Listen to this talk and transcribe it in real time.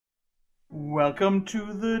Welcome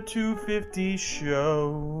to the 250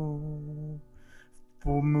 show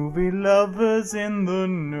for movie lovers in the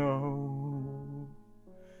know.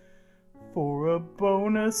 For a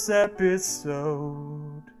bonus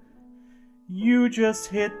episode, you just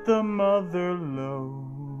hit the mother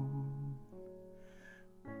load.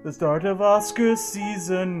 The start of Oscar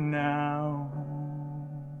season now.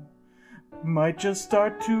 Might just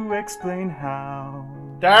start to explain how.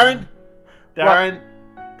 Darren?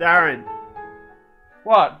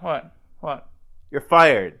 What? You're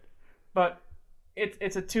fired. But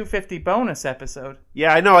it's a 250 bonus episode.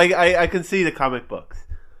 Yeah, I know. I can see the comic books.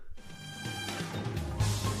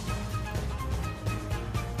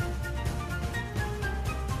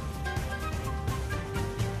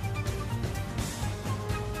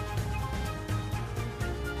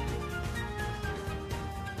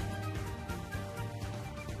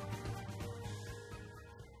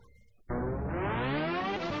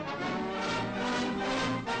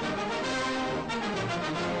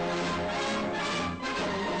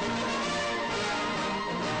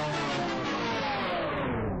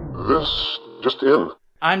 This just in.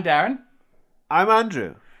 I'm Darren, I'm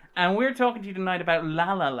Andrew. and we're talking to you tonight about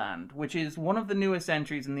La La Land, which is one of the newest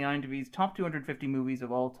entries in the IMDb's top 250 movies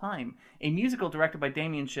of all time. A musical directed by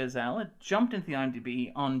Damien Chazelle. It jumped into the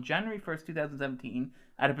IMDb on January 1st, 2017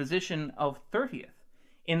 at a position of 30th.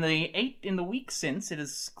 In the week since, it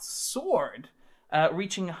has soared,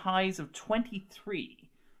 reaching highs of 23.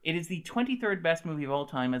 It is the 23rd best movie of all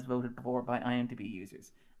time as voted for by IMDb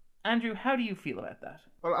users. Andrew, how do you feel about that?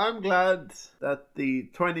 Well, I'm glad that the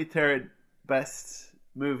 23rd best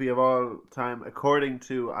movie of all time, according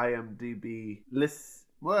to IMDb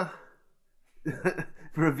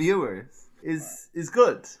reviewers, is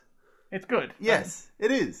good. It's good. Yes,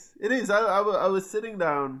 it is. It is. I was sitting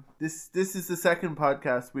down. This is the second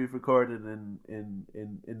podcast we've recorded in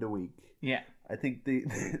the week. Yeah. I think the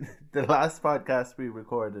the last podcast we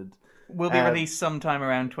recorded Will be released sometime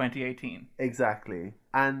around 2018. exactly,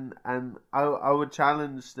 and I would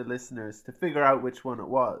challenge the listeners to figure out which one it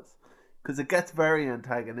was, because it gets very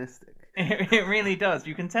antagonistic. It really does.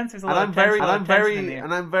 You can sense there's a And lot I'm of very tension, a lot of tension in the air.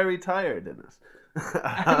 and I'm very tired in it,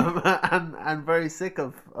 and very sick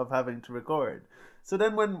of having to record. So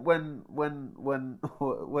then when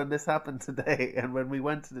this happened today, and when we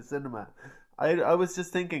went to the cinema, I was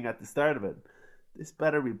just thinking at the start of it, this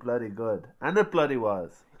better be bloody good, and it bloody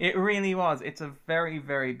was. It really was. It's a very,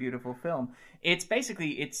 very beautiful film. It's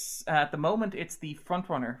basically, at the moment, it's the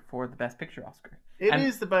frontrunner for the Best Picture Oscar. It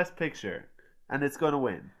is the best picture, and it's going to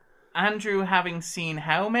win. Andrew, having seen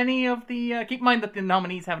how many of the... keep in mind that the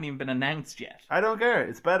nominees haven't even been announced yet. I don't care.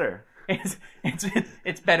 It's better.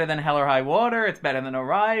 It's better than Hell or High Water. It's better than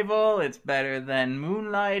Arrival. It's better than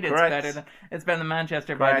Moonlight. It's Correct. better than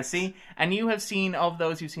Manchester by the Correct. Sea. And you have seen, of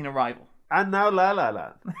those, you've seen Arrival. And now La La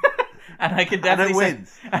Land. And I can And definitely it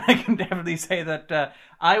wins. say that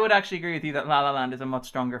I would actually agree with you that La La Land is a much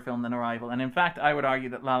stronger film than Arrival. And in fact, I would argue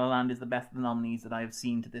that La La Land is the best of the nominees that I have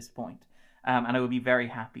seen to this point. And I would be very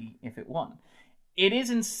happy if it won. It is,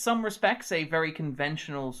 in some respects, a very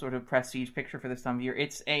conventional sort of prestige picture for this time of year.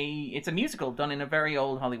 It's a musical done in a very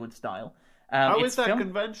old Hollywood style. How It's is that filmed-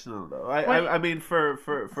 conventional, though? Well, I mean, for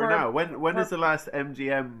now, when is the last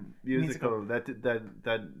MGM musical Musical.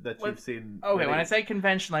 that Well, you've seen? Okay, when I released? say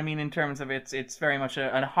conventional, I mean in terms of it's very much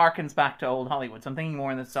it harkens back to old Hollywood. So I'm thinking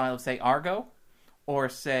more in the style of, say, Argo, or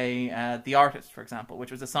say The Artist, for example,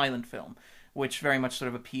 which was a silent film, which very much sort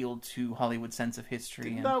of appealed to Hollywood's sense of history.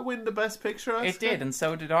 Did And that win the Best Picture Oscar? it did, and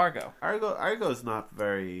so did Argo. Argo's not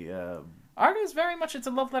very. Argo is very much, it's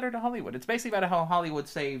a love letter to Hollywood. It's basically about how Hollywood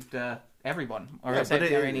saved everyone, or saved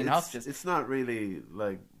the Iranian hostages. It's not really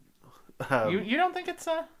like. You don't think it's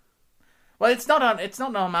a... Well, it's not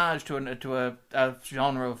an homage to a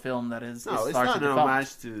genre of film that is No, it's largely not an defunct.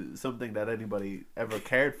 homage to something that anybody ever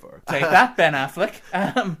cared for. Take that, Ben Affleck.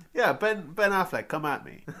 Yeah, Ben Affleck, come at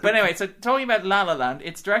me. But anyway, so talking about La La Land,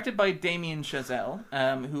 it's directed by Damien Chazelle,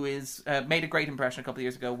 who is made a great impression a couple of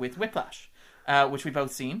years ago with Whiplash, which we've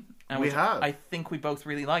both seen. We which have. I think we both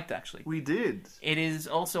really liked, actually. We did. It is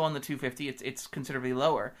also on the 250. It's considerably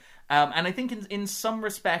lower, and I think in some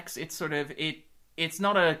respects it's sort of It's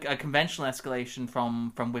not a conventional escalation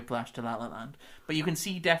from Whiplash to La La Land, but you can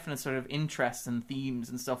see definite sort of interests and themes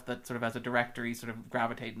and stuff that sort of as a director he sort of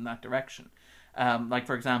gravitate in that direction. Like,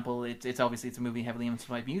 for example, it's obviously it's a movie heavily influenced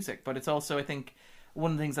by music, but it's also, I think,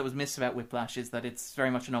 one of the things that was missed about Whiplash is that it's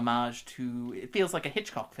very much an homage to... It feels like a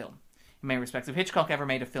Hitchcock film, in many respects. If Hitchcock ever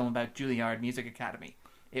made a film about Juilliard Music Academy,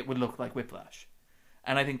 it would look like Whiplash.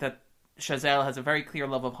 And I think that Chazelle has a very clear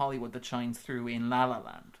love of Hollywood that shines through in La La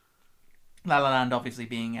Land. La La Land obviously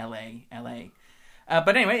being LA.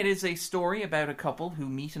 But anyway, it is a story about a couple who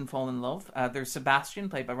meet and fall in love. There's Sebastian,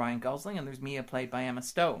 played by Ryan Gosling, and there's Mia, played by Emma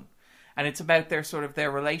Stone. And it's about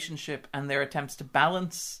their relationship and their attempts to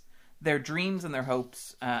balance their dreams and their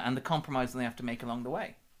hopes and the compromise they have to make along the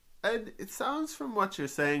way. And it sounds from what you're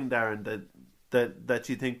saying, Darren, that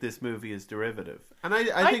you think this movie is derivative. And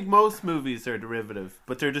I think most movies are derivative,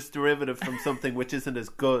 but they're just derivative from something which isn't as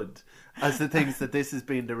good as the things that this is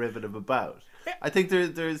being derivative about. I think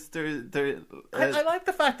I like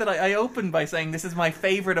the fact that I opened by saying this is my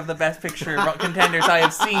favourite of the Best Picture contenders I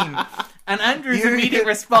have seen. And Andrew's immediate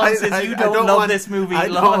response is, you don't love this movie. I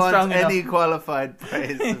don't want any qualified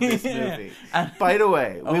praise of this movie. By the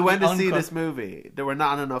way, we went to see this movie. There were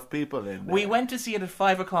not enough people in there. We went to see it at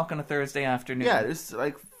 5 o'clock on a Thursday afternoon. Yeah, there's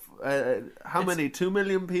like... how many? 2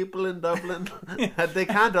 million people in Dublin? They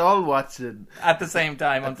can't all watch it at the same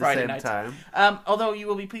time on Friday night. Although you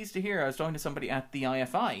will be pleased to hear, I was talking to somebody at the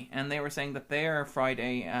IFI, and they were saying that their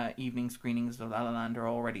Friday evening screenings of La La Land are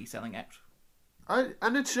already selling out.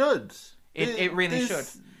 And it should. It really should.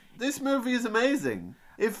 This movie is amazing.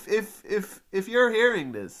 If you're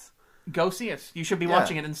hearing this, go see it. You should be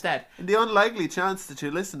watching it instead. In the unlikely chance that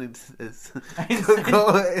you're listening to this,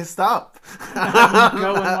 go stop.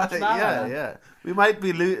 Go and watch that. Yeah. We might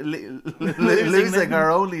be losing our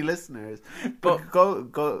only listeners, but go.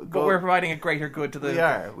 But we're providing a greater good to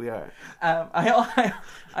the. We are.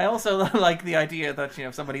 I also like the idea that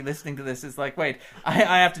somebody listening to this is like, wait, I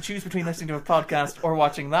have to choose between listening to a podcast or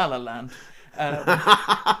watching La La Land.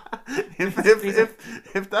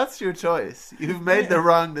 If that's your choice, you've made the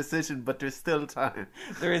wrong decision, but there's still time.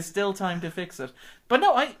 There is still time to fix it. But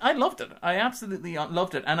no, I loved it. I absolutely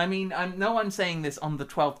loved it. And I mean, I'm saying this on the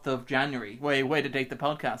 12th of January. Way to date the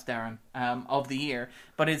podcast, Darren, of the year.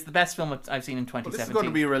 But it's the best film I've seen in 2017. Well, this is going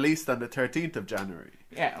to be released on the 13th of January.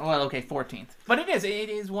 Yeah, well, okay, 14th. But it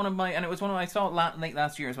is one of my, and it was one of my, I saw it late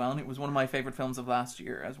last year as well, and it was one of my favourite films of last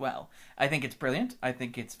year as well. I think it's brilliant. I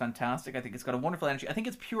think it's fantastic. I think it's got a wonderful energy. I think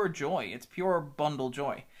it's pure joy. It's pure bundle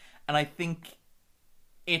joy. And I think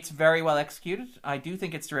it's very well executed. I do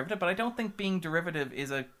think it's derivative, but I don't think being derivative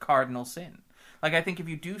is a cardinal sin. Like, I think if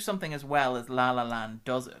you do something as well as La La Land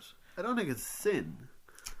does it... I don't think it's sin.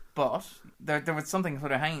 But there was something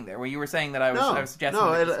sort of hanging there where you were saying that I was suggesting...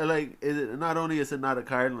 No, not only is it not a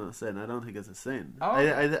cardinal sin, I don't think it's a sin. Oh.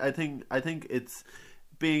 I think it's...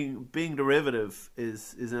 Being derivative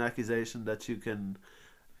is an accusation that you can...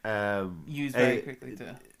 use very quickly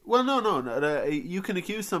to... Well, no. You can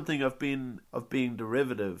accuse something of being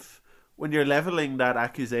derivative when you're leveling that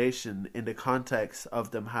accusation in the context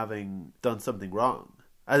of them having done something wrong,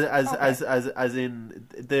 as in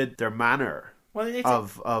their manner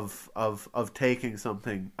of taking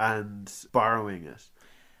something and borrowing it.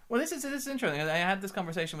 Well, this is interesting. I had this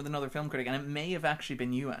conversation with another film critic, and it may have actually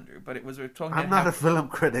been you, Andrew. But it was talking. I'm not a film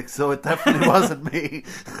critic, so it definitely wasn't me.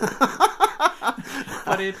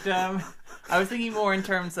 But I was thinking more in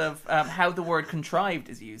terms of how the word "contrived"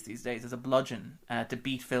 is used these days as a bludgeon to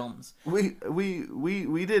beat films. We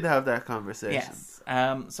did have that conversation. Yes.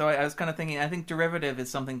 So I was kind of thinking. I think derivative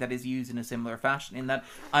is something that is used in a similar fashion. In that,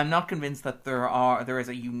 I'm not convinced that there is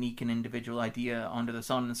a unique and individual idea under the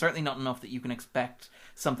sun, and certainly not enough that you can expect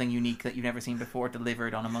something unique that you've never seen before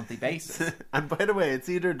delivered on a monthly basis. And by the way, it's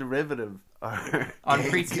either derivative or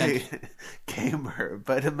Gamer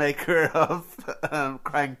by the maker of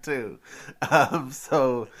Crank 2.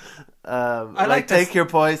 I like Take Your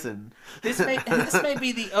Poison. This may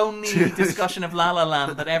be the only discussion of La La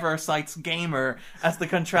Land that ever cites Gamer as the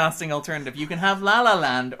contrasting alternative. You can have La La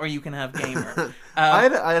Land or you can have Gamer.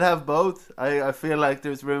 I'd have both. I feel like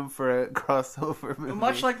there's room for a crossover movie.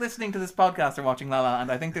 Much like listening to this podcast or watching La La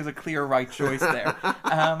Land, I think there's a clear right choice there.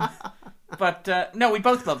 But no, we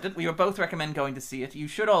both loved it. We would both recommend going to see it. You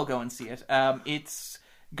should all go and see it. It's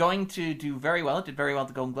going to do very well. It did very well at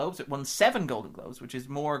the Golden Globes. It won 7 Golden Globes, which is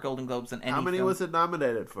more Golden Globes than any. How many film. Was it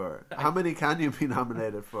nominated for? How many can you be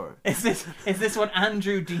nominated for? Is this what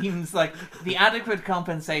Andrew deems like the adequate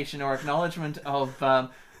compensation or acknowledgement of La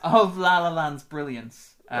La Land's brilliance?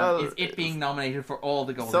 Is it being nominated for all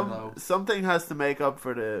the Golden Globes? Something has to make up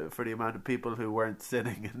for the amount of people who weren't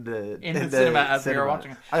sitting in the cinema as we were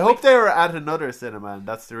watching it. I hope they were at another cinema, and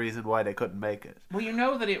that's the reason why they couldn't make it. Well, you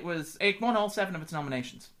know that it won all 7 of its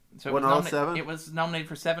nominations. So it Won was all 7? It was nominated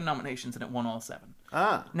for 7 nominations and it won all 7.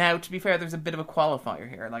 Ah. Now, to be fair, there's a bit of a qualifier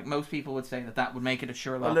here. Like, most people would say that would make it a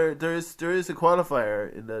sure lock. Well, there is a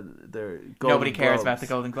qualifier in their Golden Nobody cares Globes. about the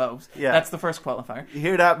Golden Globes. Yeah. That's the first qualifier. You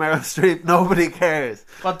hear that, Meryl Streep? Nobody cares.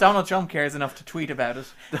 Well, Donald Trump cares enough to tweet about it.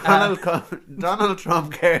 Donald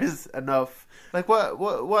Trump cares enough. Like,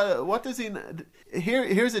 what does he...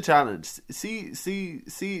 Here's a challenge. See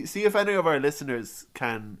if any of our listeners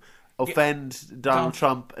can offend Donald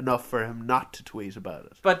Trump enough for him not to tweet about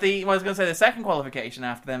it. But I was going to say, the second qualification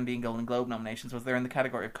after them being Golden Globe nominations was they're in the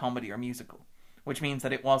category of comedy or musical, which means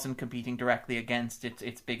that it wasn't competing directly against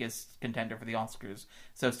its biggest contender for the Oscars.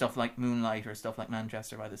 So stuff like Moonlight or stuff like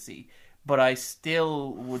Manchester by the Sea. But I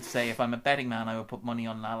still would say, if I'm a betting man, I would put money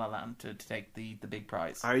on La La Land to take the big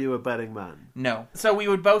prize. Are you a betting man? No. So we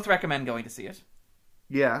would both recommend going to see it.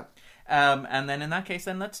 Yeah. And then in that case,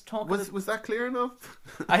 then let's talk. Was that clear enough?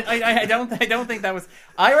 I don't think that was.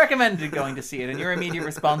 I recommended going to see it, and your immediate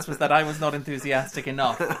response was that I was not enthusiastic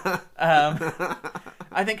enough.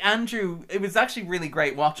 I think Andrew. It was actually really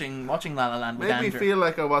great watching La La Land with Andrew. Made me feel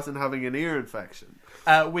like I wasn't having an ear infection.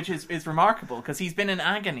 Which is remarkable because he's been in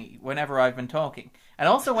agony whenever I've been talking, and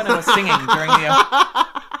also when I was singing during the.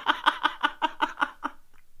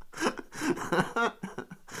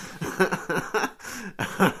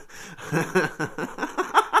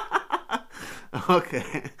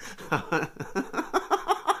 Okay.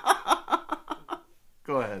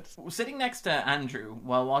 Go ahead. Sitting next to Andrew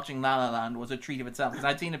while watching La La Land was a treat of itself because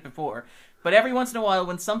I'd seen it before. But every once in a while,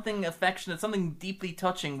 when something affectionate, something deeply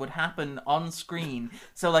touching would happen on screen,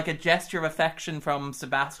 so like a gesture of affection from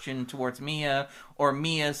Sebastian towards Mia, or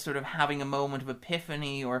Mia sort of having a moment of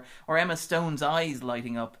epiphany, or Emma Stone's eyes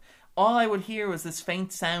lighting up, all I would hear was this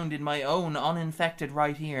faint sound in my own uninfected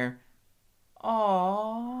right ear.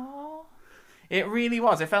 Aww. It really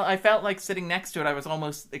was. I felt like sitting next to it, I was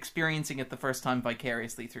almost experiencing it the first time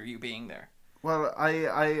vicariously through you being there. Well,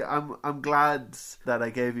 I'm glad that I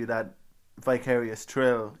gave you that vicarious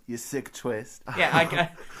thrill, you sick twist. Yeah,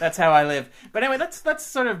 that's how I live. But anyway, let's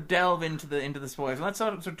sort of delve into the spoilers. Let's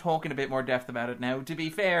sort of talk in a bit more depth about it now. To be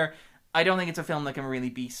fair, I don't think it's a film that can really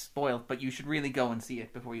be spoiled, but you should really go and see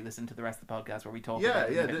it before you listen to the rest of the podcast where we talk about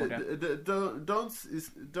it. Don't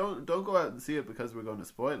go out and see it because we're going to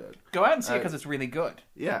spoil it. Go out and see it because it's really good.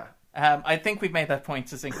 Yeah. I think we've made that point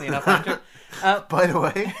succinctly enough, Andrew. By the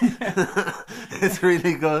way, it's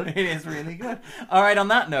really good. It is really good. All right, on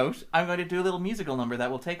that note, I'm going to do a little musical number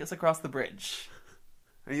that will take us across the bridge.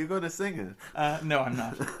 Are you going to sing it? No, I'm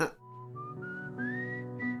not.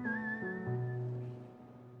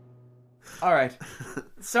 All right.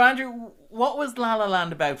 So, Andrew, what was La La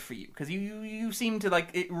Land about for you? Because you seemed to like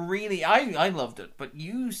it really. I loved it, but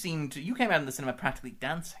you came out in the cinema practically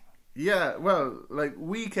dancing. Yeah, well, like,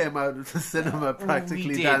 we came out of the cinema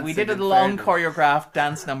practically dancing. We did a long choreographed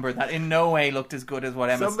dance number that in no way looked as good as what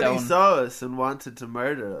Emma Stone... Somebody saw us and wanted to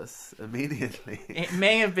murder us immediately. It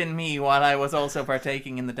may have been me while I was also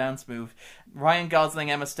partaking in the dance move. Ryan Gosling,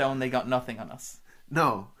 Emma Stone, they got nothing on us.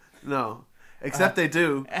 No. Except they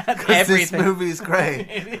do, because this movie's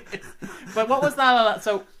great. But what was La La Land?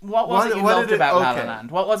 So what was it you loved about La La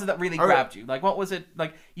Land? What was it that really grabbed you? Like, what was it,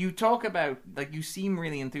 like, you talk about, like, you seem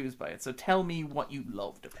really enthused by it, so tell me what you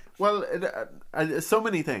loved about it. Well, so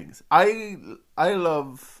many things. I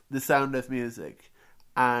love the sound of music,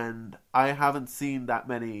 and I haven't seen that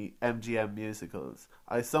many MGM musicals.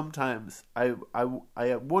 I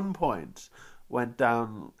at one point went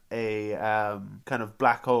down a kind of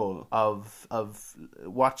black hole of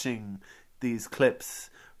watching these clips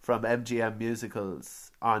from MGM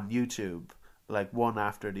musicals on YouTube, like one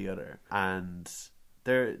after the other, and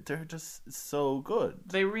they're just so good.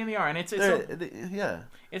 They really are, and it's something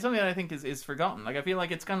that I think is forgotten. Like, I feel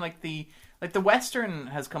like it's kind of like the Western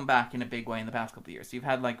has come back in a big way in the past couple of years. So you've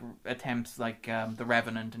had like attempts like The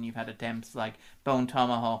Revenant, and you've had attempts like Bone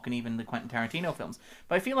Tomahawk, and even the Quentin Tarantino films.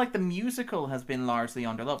 But I feel like the musical has been largely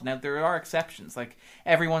underloved. Now there are exceptions. Like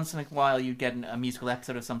every once in a while you get a musical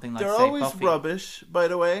episode of something like. They're say, always Buffy. Rubbish, by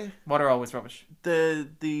the way. What are always rubbish? The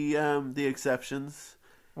exceptions.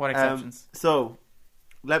 What exceptions? So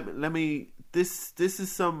let me. This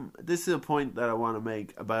is a point that I want to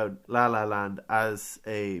make about La La Land as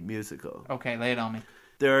a musical. Okay, lay it on me.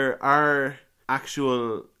 There are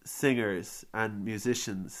actual singers and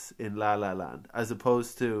musicians in La La Land, as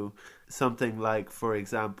opposed to something like, for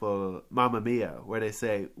example, Mamma Mia, where they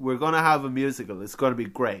say, we're going to have a musical, it's going to be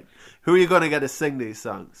great. Who are you going to get to sing these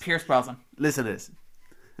songs? Pierce Brosnan. Listen to this.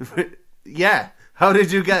 Yeah, how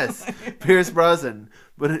did you guess? Pierce Brosnan.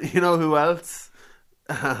 But you know who else?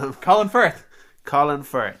 Colin Firth. Colin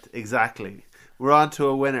Firth, exactly. We're on to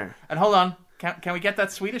a winner. And hold on, Can we get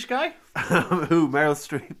that Swedish guy? Who? Meryl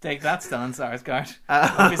Streep. Take that, Stellan Skarsgård.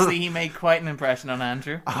 Obviously, he made quite an impression on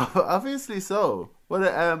Andrew. Obviously so. Well,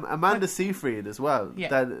 Amanda Seyfried as well.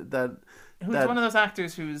 Yeah. Who's one of those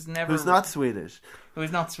actors who's not Swedish. Who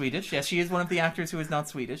is not Swedish. Yes, she is one of the actors who is not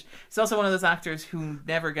Swedish. She's also one of those actors who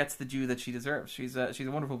never gets the due that she deserves. She's a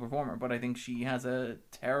wonderful performer, but I think she has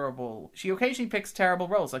she occasionally picks terrible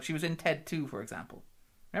roles. Like she was in Ted 2, for example.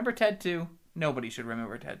 Remember Ted 2? Nobody should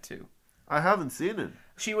remember Ted 2. I haven't seen it.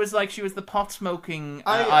 She was the pot-smoking,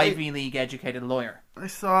 Ivy League educated lawyer. I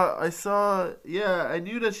saw. Yeah, I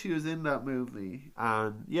knew that she was in that movie,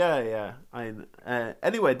 and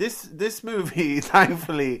anyway, this movie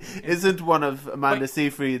thankfully isn't one of Amanda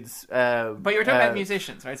Seyfried's. But you're talking about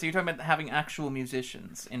musicians, right? So you're talking about having actual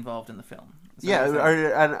musicians involved in the film.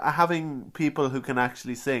 And having people who can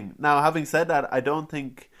actually sing. Now, having said that, I don't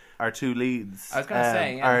think our two leads I was going to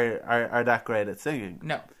say are that great at singing.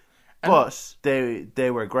 No. But they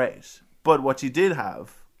were great. But what you did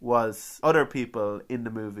have was other people in the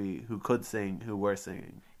movie who could sing, who were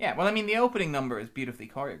singing. Yeah, well, I mean, the opening number is beautifully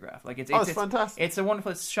choreographed. Like it's fantastic. It's a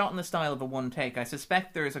wonderful. It's shot in the style of a one take. I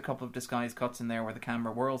suspect there's a couple of disguised cuts in there where the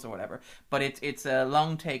camera whirls or whatever. But it's a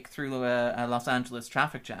long take through a Los Angeles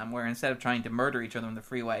traffic jam where instead of trying to murder each other on the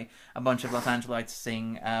freeway, a bunch of Los Angelites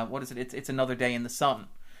sing. What is it? It's Another Day in the Sun.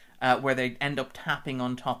 Where they end up tapping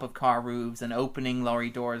on top of car roofs and opening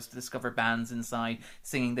lorry doors to discover bands inside,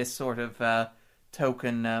 singing this sort of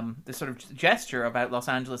token, this sort of gesture about Los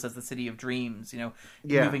Angeles as the city of dreams,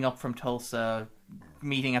 moving up from Tulsa,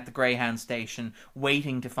 meeting at the Greyhound station,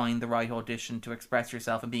 waiting to find the right audition to express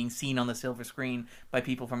yourself and being seen on the silver screen by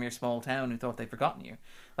people from your small town who thought they'd forgotten you.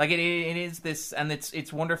 Like it is this, and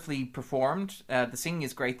it's wonderfully performed. The singing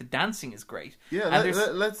is great. The dancing is great. Yeah, I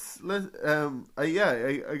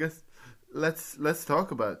guess let's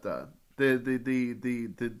talk about that. The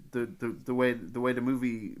way the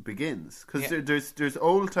movie begins, because there's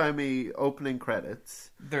old timey opening credits.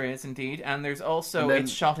 There is indeed, and there's also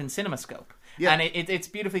it's shot in CinemaScope. Yeah. And it's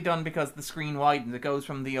beautifully done because the screen widens. It goes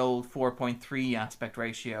from the old 4.3 aspect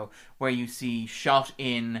ratio where you see shot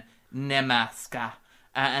in Nemaska,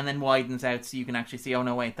 and then widens out so you can actually see, oh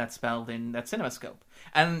no wait, that's spelled in that CinemaScope.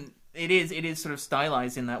 And it is sort of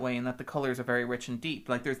stylized in that way, in that the colours are very rich and deep.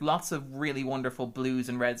 Like there's lots of really wonderful blues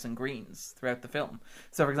and reds and greens throughout the film.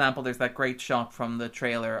 So for example, there's that great shot from the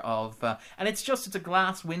trailer of and it's a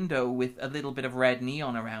glass window with a little bit of red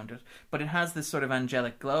neon around it, but it has this sort of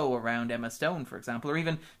angelic glow around Emma Stone, for example, or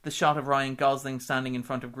even the shot of Ryan Gosling standing in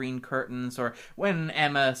front of green curtains, or when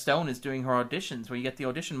Emma Stone is doing her auditions, where you get the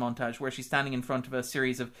audition montage where she's standing in front of a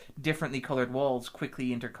series of differently coloured walls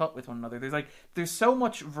quickly intercut with one another. There's so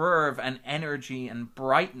much verve and energy and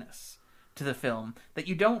brightness to the film that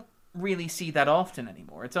you don't really see that often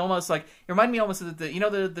anymore. It's almost like, it reminded me almost of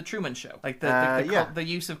the Truman Show, like the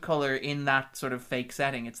use of color in that sort of fake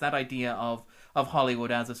setting. It's that idea of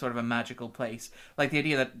Hollywood as a sort of a magical place, like the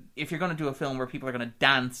idea that if you're going to do a film where people are going to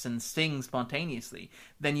dance and sing spontaneously,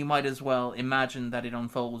 then you might as well imagine that it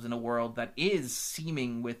unfolds in a world that is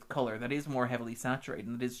seaming with color, that is more heavily saturated,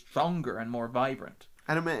 and that is stronger and more vibrant.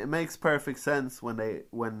 And it makes perfect sense when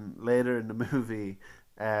later in the movie,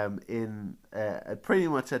 pretty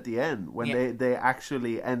much at the end, when they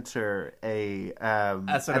actually enter an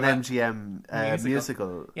MGM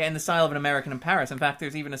musical. Yeah, in the style of An American in Paris. In fact,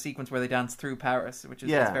 there's even a sequence where they dance through Paris, which is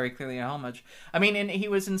very clearly a homage. I mean, he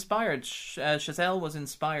was inspired. Chazelle was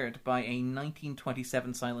inspired by a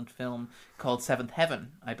 1927 silent film called Seventh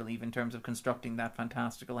Heaven, I believe, in terms of constructing that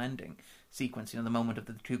fantastical ending sequence, the moment of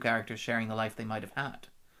the two characters sharing the life they might have had,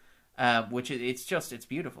 which it's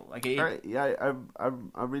beautiful. Like I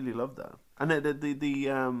really love that. And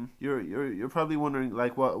you're probably wondering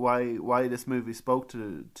like why this movie spoke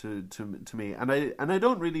to me, and I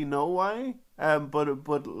don't really know why,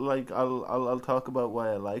 but like I'll talk about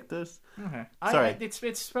why I liked it. Okay. Sorry.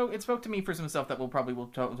 It spoke to me for some stuff that we'll talk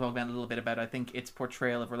about a little bit about. I think its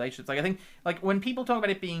portrayal of relationships. Like I think like when people talk about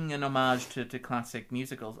it being an homage to classic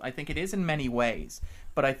musicals, I think it is in many ways,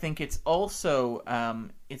 but I think it's also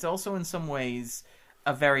in some ways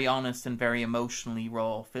a very honest and very emotionally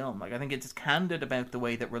raw film. Like I think it's candid about the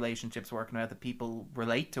way that relationships work and how that people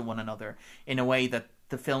relate to one another in a way that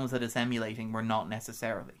the films that it's emulating were not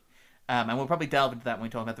necessarily. And we'll probably delve into that when we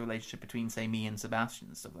talk about the relationship between, say, me and Sebastian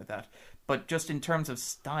and stuff like that. But just in terms of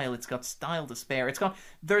style, it's got style to spare.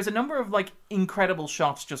 There's a number of like incredible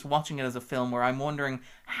shots just watching it as a film where I'm wondering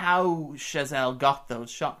how Chazelle got those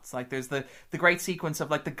shots. Like there's the great sequence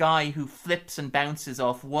of like the guy who flips and bounces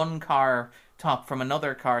off one car top from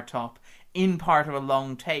another car top in part of a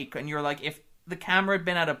long take, and you're like, if the camera had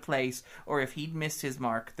been at a place, or if he'd missed his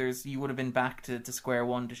mark, you would have been back to square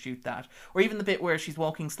one to shoot that. Or even the bit where she's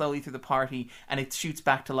walking slowly through the party and it shoots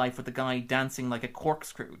back to life with the guy dancing like a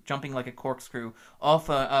corkscrew, jumping like a corkscrew off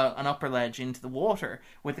an upper ledge into the water,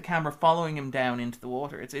 with the camera following him down into the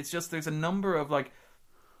water. It's just, there's a number of like,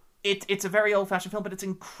 it's a very old-fashioned film, but it's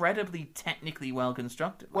incredibly technically well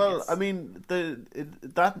constructed. Well, I mean,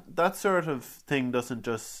 that sort of thing doesn't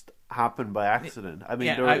just happen by accident. I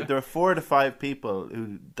mean, there are 4 to 5 people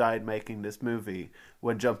who died making this movie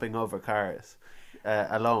when jumping over cars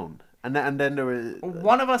alone. And then there was...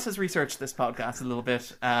 One of us has researched this podcast a little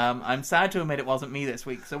bit. I'm sad to admit it wasn't me this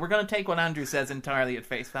week, so we're going to take what Andrew says entirely at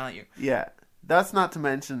face value. Yeah. That's not to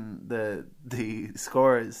mention the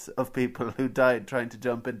scores of people who died trying to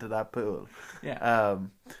jump into that pool. Yeah.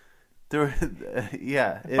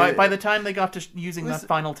 By the time they got to using that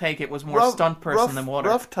final take, it was more stunt person than water.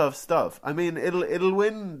 Rough, tough stuff. I mean, it'll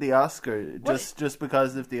win the Oscar just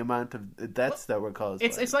because of the amount of deaths that were caused.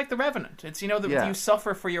 It's like The Revenant. It's you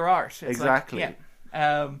suffer for your art. It's exactly.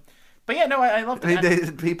 But yeah, no, I loved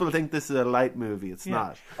it. People think this is a light movie. It's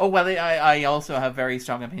not. Oh, well, I also have very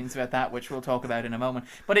strong opinions about that, which we'll talk about in a moment.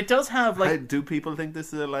 But it does have, like... Do people think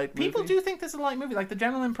this is a light movie? People do think this is a light movie. Like, the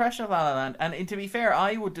general impression of La La Land, and to be fair,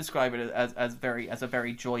 I would describe it as a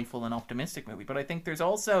very joyful and optimistic movie. But I think there's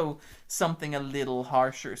also something a little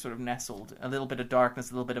harsher sort of nestled, a little bit of darkness,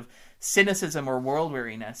 a little bit of cynicism or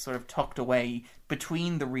world-weariness sort of tucked away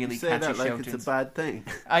between the really catchy that like show it's tunes. A bad thing.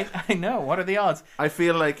 I know. What are the odds? I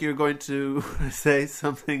feel like you're going to say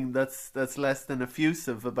something that's less than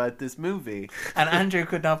effusive about this movie, and Andrew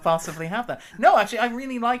could not possibly have that. No, actually, I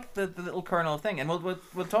really like the little kernel thing, and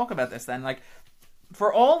we'll talk about this then. Like,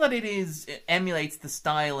 for all that it emulates the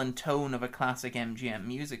style and tone of a classic MGM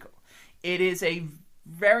musical, it is a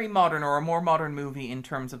very modern, or a more modern movie in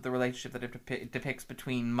terms of the relationship that it depicts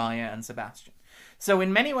between Maya and Sebastian. So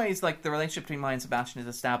in many ways, like, the relationship between Maya and Sebastian is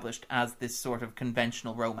established as this sort of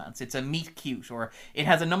conventional romance. It's a meet cute, or it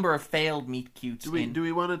has a number of failed meet cutes. Do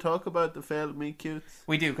we want to talk about the failed meet cutes?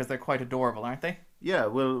 We do, because they're quite adorable, aren't they? Yeah,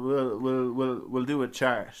 we'll do a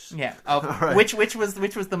chart. Yeah, right. which was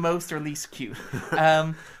the most or least cute?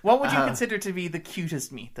 What would you consider to be the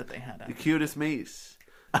cutest meet that they had? The cutest meet.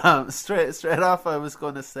 Straight off, I was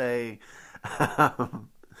going to say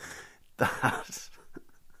that.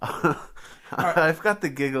 I've got the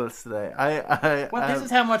giggles today. This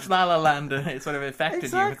is how much La La Land sort of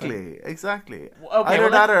affected you. Exactly. Okay, Either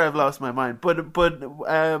that or I've lost my mind. But the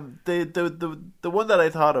one that I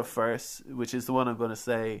thought of first, which is the one I'm going to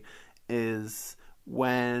say, is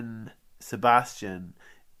when Sebastian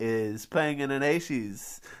is playing in an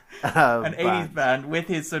 80s an 80s band with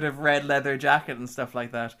his sort of red leather jacket and stuff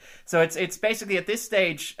like that. So it's basically, at this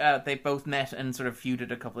stage, they've both met and sort of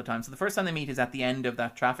feuded a couple of times. So the first time they meet is at the end of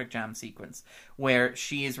that traffic jam sequence, where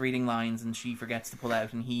she is reading lines and she forgets to pull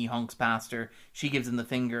out, and he honks past her. She gives him the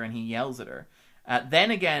finger and he yells at her. Then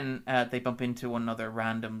again, they bump into one another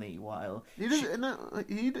randomly while... He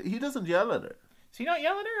doesn't yell at her. Does he not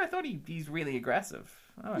yell at her? I thought he's really aggressive.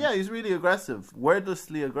 Oh. Yeah, he's really aggressive.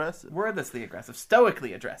 Wordlessly aggressive.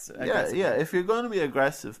 Stoically aggressive. Yeah. If you're going to be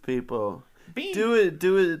aggressive, people, do it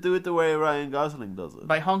the way Ryan Gosling does it.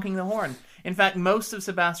 By honking the horn. In fact, most of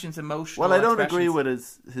Sebastian's emotional... Well, I don't agree with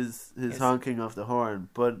his honking of the horn,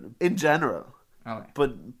 but in general. Okay.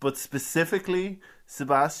 But specifically,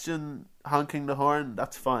 Sebastian honking the horn,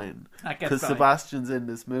 that's fine. Because Sebastian's in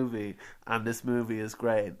this movie, and this movie is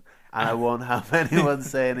great. And I won't have anyone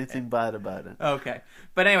say anything bad about it. Okay.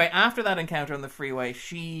 But anyway, after that encounter on the freeway,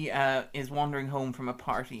 she is wandering home from a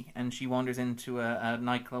party, and she wanders into a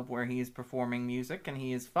nightclub where he is performing music, and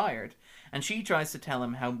he is fired. And she tries to tell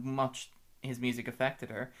him how much his music affected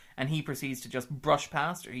her, and he proceeds to just brush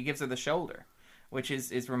past her. He gives her the shoulder, which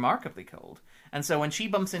is remarkably cold. And so when she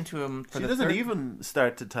bumps into him she doesn't even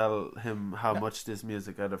start to tell him how much this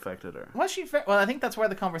music had affected her. Well, I think that's where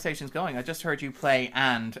the conversation's going. I just heard you play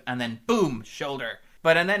and then boom, shoulder.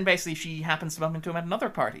 And then basically she happens to bump into him at another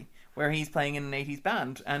party where he's playing in an 80s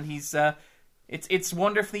band, and he's it's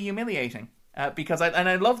wonderfully humiliating. Because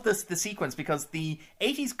I love the sequence, because the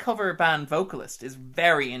 80s cover band vocalist is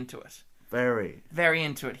very into it. Very. Very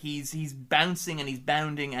into it. He's bouncing and he's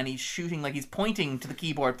bounding and he's shooting, like he's pointing to the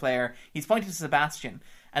keyboard player. He's pointing to Sebastian.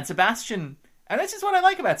 And this is what I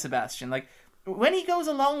like about Sebastian. Like, when he goes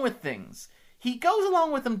along with things, he goes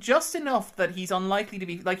along with them just enough that he's unlikely to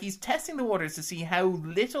be... Like, he's testing the waters to see how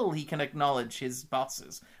little he can acknowledge his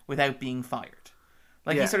bosses without being fired.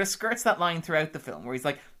 Like, he sort of skirts that line throughout the film, where he's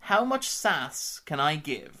like, how much sass can I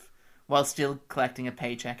give while still collecting a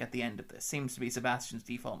paycheck at the end of this? Seems to be Sebastian's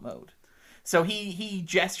default mode. So he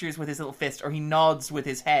gestures with his little fist, or he nods with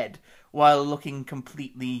his head, while looking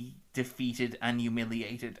completely defeated and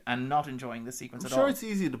humiliated and not enjoying the sequence I'm at sure all. it's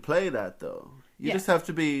easy to play that, though. You Yeah. just have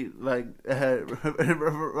to be like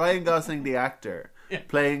Ryan Gosling, the actor,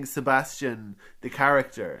 playing Sebastian, the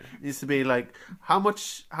character. It used to be like, how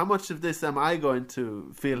much of this am I going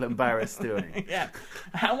to feel embarrassed doing? Yeah.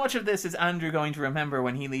 How much of this is Andrew going to remember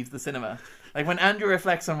when he leaves the cinema? Like, when Andrew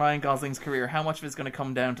reflects on Ryan Gosling's career, how much of it's going to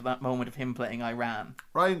come down to that moment of him playing Iran?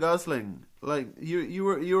 Ryan Gosling, like you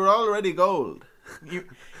were already gold, You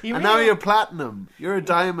and really now you're platinum. You're a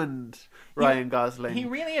diamond, Ryan Gosling. he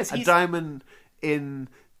really is. A He's- diamond in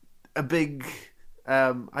a big.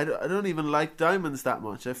 I don't even like diamonds that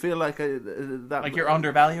much. I feel like that. Like, you're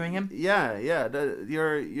undervaluing him? Yeah.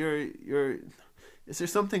 You're. Is there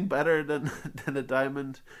something better than a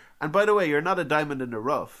diamond? And by the way, you're not a diamond in the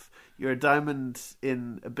rough. You're a diamond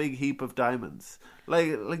in a big heap of diamonds. Are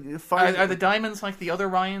the diamonds like the other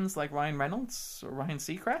Ryans, like Ryan Reynolds or Ryan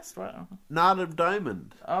Seacrest? Wow. Not a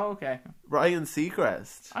diamond. Oh, okay. Ryan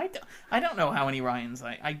Seacrest. I don't know how many Ryans.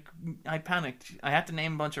 I panicked. I had to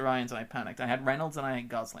name a bunch of Ryans and I panicked. I had Reynolds and I had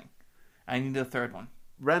Gosling. I needed a third one.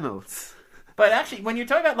 Reynolds. But actually, when you're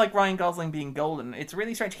talking about like Ryan Gosling being golden, it's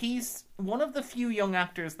really strange. He's one of the few young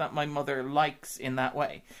actors that my mother likes in that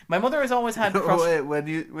way. My mother has always had crush Wait, when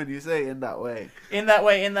you say in that way, in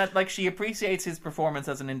that like she appreciates his performance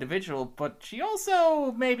as an individual, but she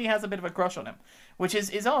also maybe has a bit of a crush on him, which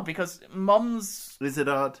is odd because mums. is it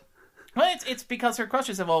odd? Well, it's because her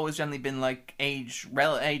crushes have always generally been like age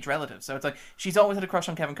relatives. So it's like she's always had a crush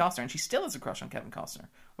on Kevin Costner, and she still has a crush on Kevin Costner,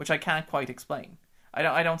 which I can't quite explain.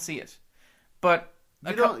 I don't see it. But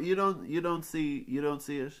You don't see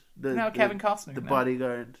it. Kevin Costner, the no.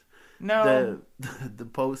 bodyguard, No. the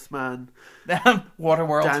postman,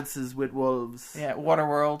 Waterworld. dances with wolves. Yeah,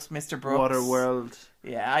 Waterworld, Mr. Brooks. Waterworld.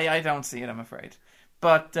 Yeah, I don't see it, I'm afraid.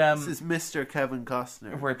 But This is Mr. Kevin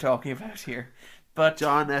Costner. we're talking about here. But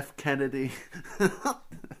John F. Kennedy.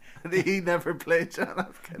 He never played John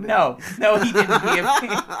F. Kennedy. no, he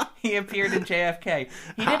didn't. He appeared in JFK.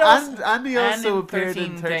 He did also, and he also in appeared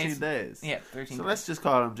in 13 13 days. Yeah, 13 So days. let's just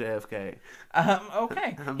call him JFK.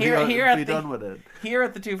 Okay. And Here be at done with it. Here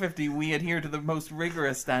at the 250, we adhere to the most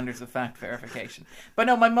rigorous standards of fact verification. But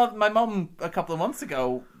no, my mum a couple of months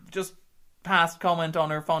ago just passed comment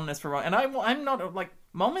on her fondness for Ryan, and I'm not like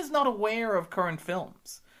mum is not aware of current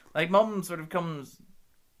films. Like mum sort of comes.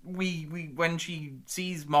 We when she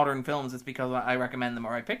sees modern films, it's because I recommend them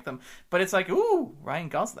or I pick them. But it's like, ooh, Ryan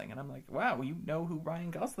Gosling, and I'm like, wow, you know who Ryan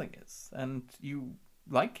Gosling is, and you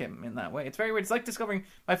like him in that way. It's very weird. It's like discovering.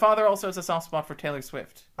 My father also has a soft spot for Taylor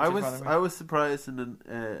Swift. I was surprised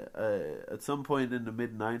at some point in the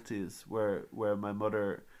mid-90s where my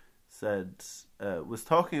mother said was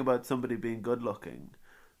talking about somebody being good looking.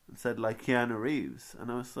 Said like Keanu Reeves,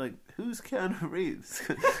 and I was like, "Who's Keanu Reeves?"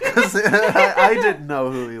 Because I didn't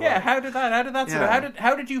know who he was. Yeah, how did that sort of,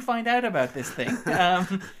 how did you find out about this thing?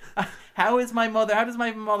 How does my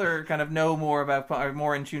mother kind of know more about or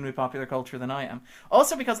more in tune with popular culture than I am?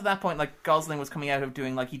 Also, because at that point, like Gosling was coming out of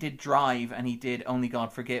doing like he did Drive and he did Only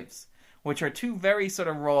God Forgives, which are two very sort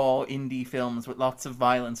of raw indie films with lots of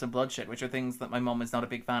violence and bloodshed, which are things that my mum is not a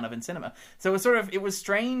big fan of in cinema. So it was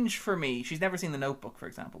strange for me. She's never seen The Notebook, for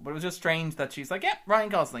example, but it was just strange that she's like, yeah, Ryan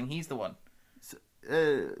Gosling, he's the one.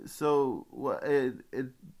 So it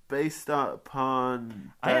based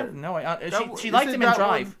upon. I have no idea. She liked him in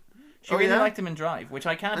Drive. One? She really liked him in Drive, which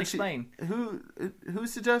I can't explain. Who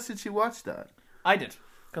suggested she watch that? I did,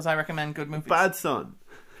 because I recommend good movies. Bad Son.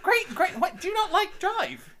 Great. What? Do you not like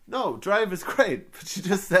Drive? No, Drive is great, but she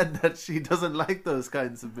just said that she doesn't like those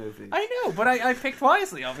kinds of movies. I know, but I picked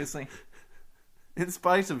wisely, obviously. In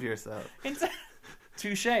spite of yourself.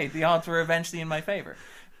 Touché. The odds were eventually in my favour.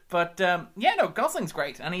 But, Gosling's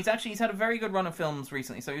great. And he's had a very good run of films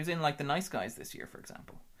recently. So he was in, like, The Nice Guys this year, for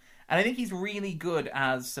example. And I think he's really good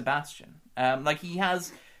as Sebastian. I'd like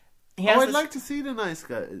to see The Nice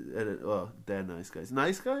Guys. They're Nice Guys.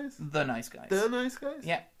 Nice Guys? The Nice Guys. The Nice Guys?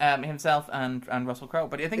 Yeah, himself and Russell Crowe.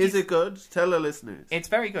 But I think Is it good? Tell the listeners. It's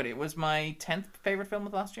very good. It was my 10th favourite film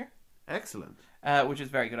of last year. Excellent. Which is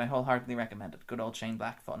very good. I wholeheartedly recommend it. Good old Shane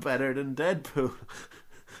Black fun. Better than Deadpool.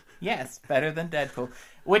 Yes, better than Deadpool.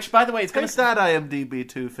 Which, by the way, is going to... that IMDb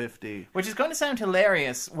 250. Which is going to sound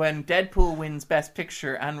hilarious when Deadpool wins Best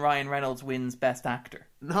Picture and Ryan Reynolds wins Best Actor.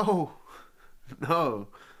 No,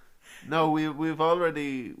 we've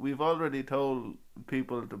already told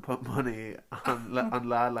people to put money on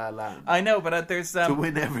La La Land. I know, but there's to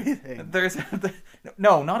win everything. There's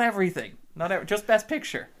no, not everything, just Best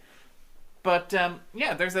Picture. But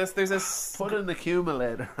there's this. Put an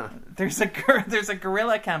accumulator on. There's a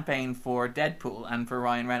guerrilla campaign for Deadpool and for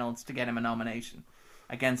Ryan Reynolds to get him a nomination.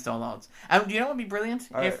 against all odds. Do you know what would be brilliant?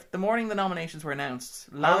 If the morning the nominations were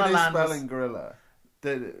announced, La La Land was... spelling gorilla?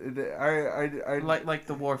 Like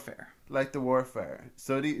the warfare. Like the warfare.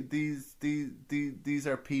 So these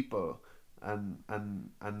are people and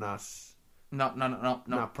not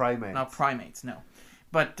primates. Not primates, no.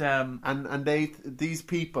 But and these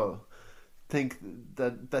people think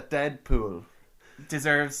that Deadpool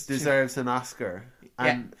deserves an Oscar.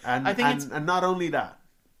 And not only that,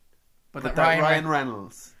 but that Ryan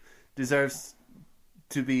Reynolds deserves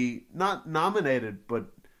to be not nominated but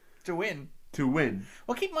to win.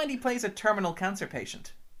 Well, keep in mind he plays a terminal cancer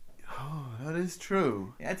patient. Oh, that is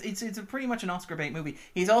true. Yeah, it's a pretty much an Oscar bait movie.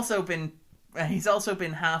 He's also been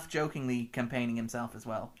half jokingly campaigning himself as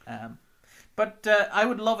well. But I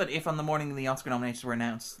would love it if on the morning the Oscar nominations were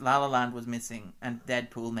announced, La La Land was missing and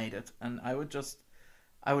Deadpool made it, and I would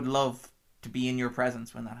love to be in your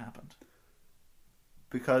presence when that happened.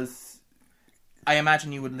 Because I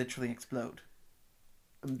imagine you would literally explode.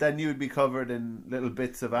 Then you would be covered in little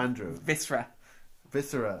bits of Andrew. Viscera.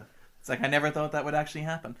 It's like I never thought that would actually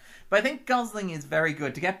happen. But I think Gosling is very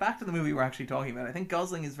good. To get back to the movie we're actually talking about, I think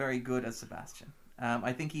Gosling is very good as Sebastian.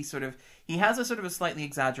 I think he has a sort of a slightly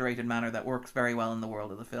exaggerated manner that works very well in the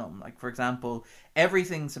world of the film. Like, for example,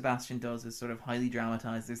 everything Sebastian does is sort of highly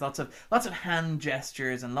dramatized. There's lots of hand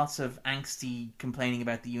gestures and lots of angsty complaining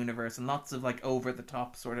about the universe and lots of like over the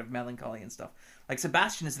top sort of melancholy and stuff. Like,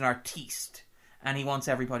 Sebastian is an artiste and he wants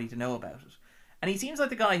everybody to know about it. And he seems like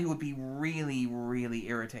the guy who would be really, really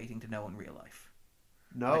irritating to know in real life.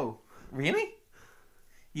 No. Like, really?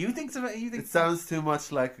 You think so? It sounds too much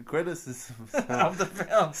like a criticism of the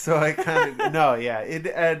film. So I kind of no, yeah.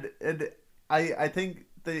 I think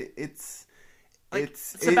it's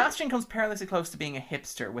Sebastian comes perilously close to being a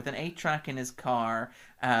hipster with an 8-track in his car.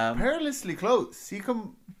 Perilously close. He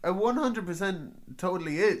 100%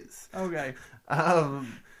 totally is. Okay.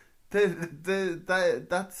 It's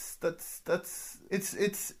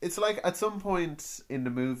like at some point in the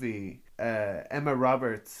movie, Emma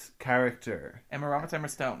Roberts' character. Emma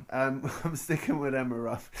Stone. I'm sticking with Emma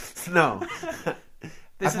Roberts. No.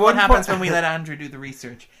 This is what happens when we let Andrew do the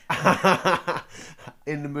research.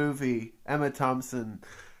 In the movie, Emma Thompson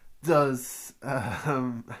does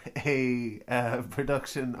a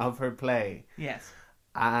production of her play. Yes.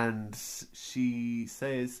 And she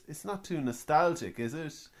says, "It's not too nostalgic, is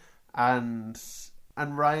it?" And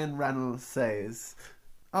Ryan Reynolds says,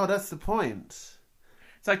 "Oh, that's the point."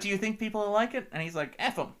 It's like, do you think people will like it? And he's like,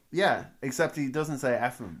 F him. Yeah, except he doesn't say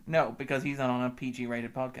F him. No, because he's not on a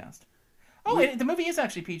PG-rated podcast. Oh, the movie is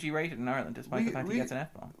actually PG-rated in Ireland, despite the fact he gets an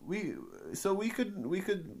F-bomb. We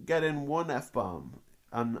could get in one F-bomb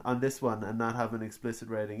on this one and not have an explicit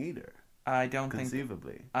rating either. I don't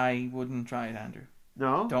conceivably. think... I wouldn't try it, Andrew.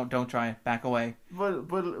 No? Don't try it. Back away.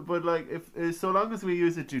 But like, if so long as we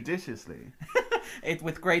use it judiciously...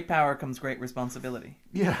 With great power comes great responsibility.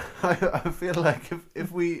 Yeah, I feel like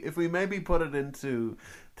if we maybe put it into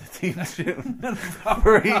the theme tune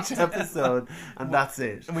for each episode, and that's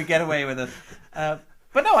it, and we get away with it.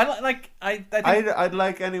 But no, I'd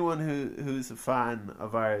like anyone who's a fan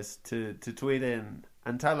of ours to tweet in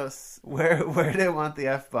and tell us where they want the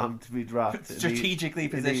F-bomb to be dropped, strategically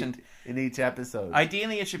positioned in each episode.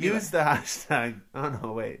 Ideally, it should be use the hashtag. Oh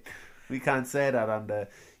no, wait, we can't say that on the.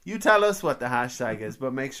 You tell us what the hashtag is,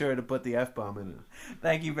 but make sure to put the F-bomb in it.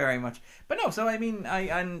 Thank you very much. But no, so I mean,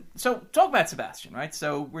 so talk about Sebastian, right?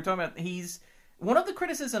 So we're talking about he's one of the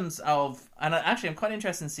criticisms of, and actually I'm quite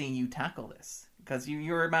interested in seeing you tackle this because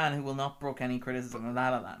you're a man who will not brook any criticism of La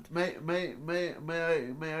La Land. May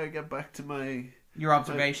I get back to your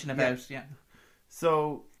observation about yeah.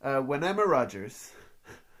 So when Emma Rogers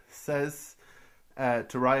says to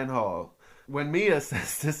Ryan Hall, when Mia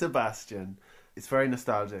says to Sebastian, it's very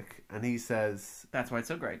nostalgic, and he says... That's why it's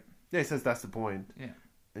so great. Yeah, he says that's the point. Yeah.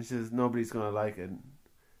 And she says, nobody's going to like it.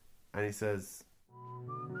 And he says...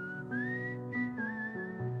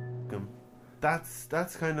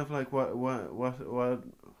 That's kind of like what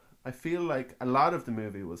I feel like a lot of the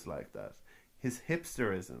movie was like that. His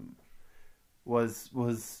hipsterism was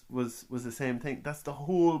the same thing. That's the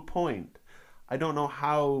whole point. I don't know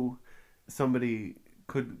how somebody...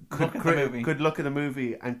 could look at a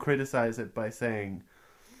movie and criticize it by saying,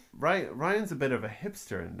 Ryan's a bit of a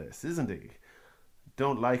hipster in this, isn't he?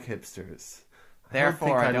 Don't like hipsters.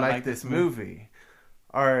 Therefore, I don't like this movie.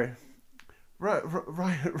 Or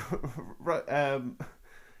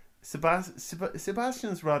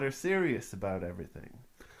Sebastian's rather serious about everything.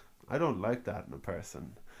 I don't like that in a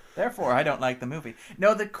person. Therefore, I don't like the movie.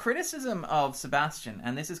 No, the criticism of Sebastian,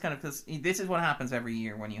 and this is kind of because this is what happens every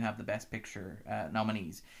year when you have the Best Picture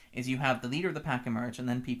nominees, is you have the leader of the pack emerge, and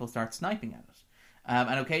then people start sniping at it.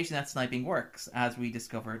 And occasionally that sniping works, as we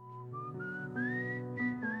discovered.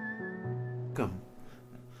 Come.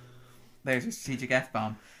 There's a strategic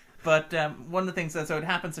F-bomb. But one of the things so it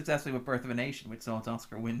happened successfully with Birth of a Nation, which saw its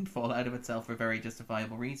Oscar win fall out of itself for very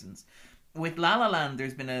justifiable reasons. With La La Land,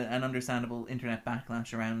 there's been an understandable internet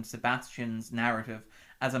backlash around Sebastian's narrative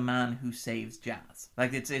as a man who saves jazz.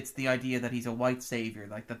 Like, it's the idea that he's a white savior,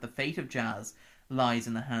 like that the fate of jazz lies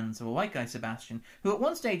in the hands of a white guy, Sebastian, who at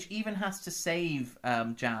one stage even has to save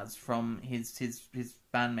jazz from his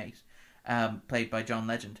bandmate, played by John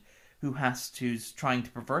Legend, who's trying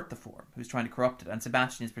to pervert the form, who's trying to corrupt it. And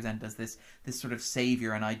Sebastian is presented as this sort of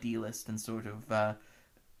savior and idealist and sort of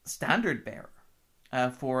standard bearer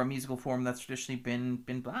for a musical form that's traditionally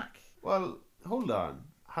been black. Well, hold on.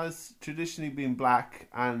 Has traditionally been black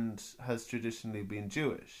and has traditionally been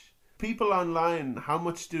Jewish. People online, how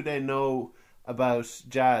much do they know about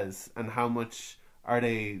jazz, and how much are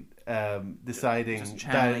they deciding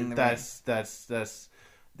that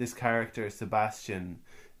this character Sebastian,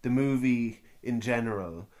 the movie in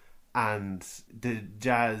general, and the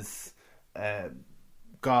jazz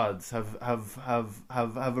gods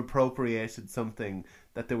have appropriated something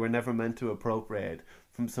that they were never meant to appropriate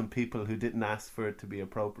from some people who didn't ask for it to be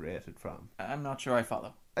appropriated from? I'm not sure I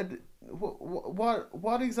follow.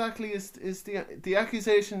 What exactly is the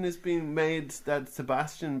accusation is being made that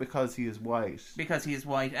Sebastian, because he is white,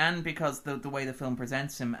 and because the way the film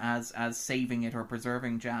presents him as saving it or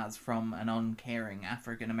preserving jazz from an uncaring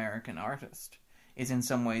African American artist, is in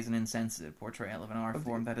some ways an insensitive portrayal of an art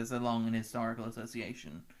form that has a long and historical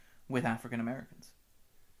association with African Americans.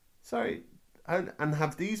 Sorry, and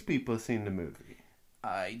have these people seen the movie?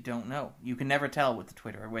 I don't know. You can never tell with the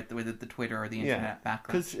Twitter, with the Twitter or the internet backlash.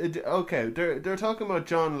 Because they're talking about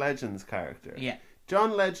John Legend's character. Yeah,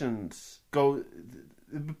 John Legend.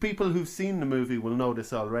 People who've seen the movie will know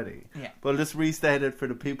this already. Yeah, but I'll just restate it for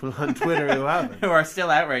the people on Twitter who haven't, who are still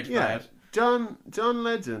outraged by it. John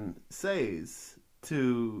Legend says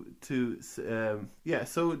So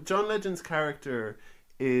John Legend's character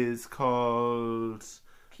is called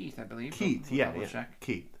Keith, I believe. Keith,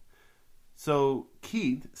 Keith. So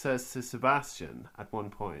Keith says to Sebastian at one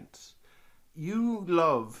point, "You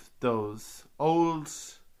love those old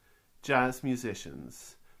jazz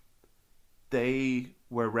musicians. They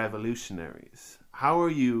were revolutionaries. How are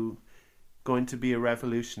you going to be a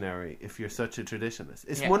revolutionary if you're such a traditionalist?"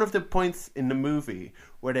 It's one of the points in the movie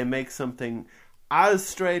where they make something as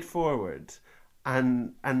straightforward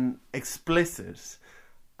and explicit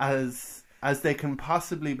as they can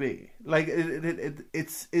possibly be. Like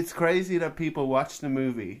it's crazy that people watch the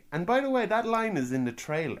movie. And by the way, that line is in the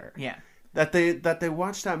trailer. Yeah. That they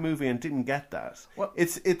watched that movie and didn't get that. Well,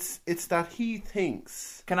 it's that he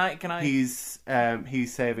thinks Can I he's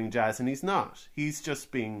saving jazz, and he's not. He's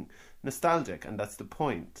just being nostalgic, and that's the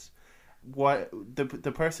point. What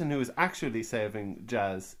the person who is actually saving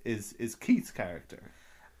jazz is Keith's character.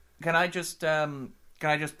 Can I just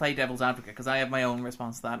play devil's advocate, because I have my own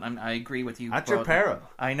response to that, and I agree with you. At your peril.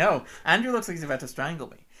 I know. Andrew looks like he's about to strangle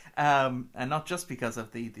me, and not just because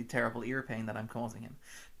of the terrible ear pain that I'm causing him.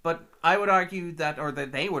 But I would argue that, or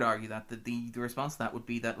that they would argue that the response to that would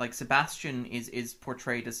be that, like, Sebastian is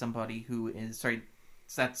portrayed as somebody who is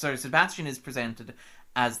Sebastian is presented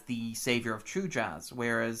as the savior of true jazz,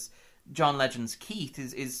 whereas John Legend's Keith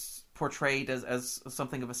is portrayed as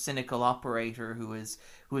something of a cynical operator who is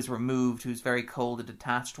removed, who's very cold and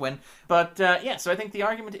detached. So I think the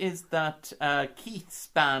argument is that Keith's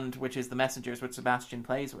band, which is the Messengers, which Sebastian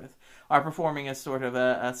plays with, are performing a sort of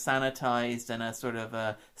a sanitized and a sort of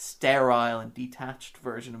a sterile and detached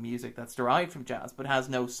version of music that's derived from jazz but has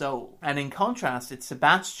no soul. And in contrast, it's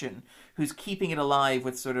Sebastian who's keeping it alive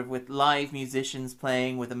with live musicians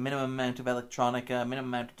playing with a minimum amount of electronica, a minimum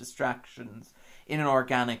amount of distractions, in an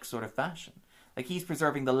organic sort of fashion. Like, he's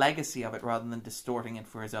preserving the legacy of it rather than distorting it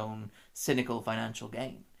for his own cynical financial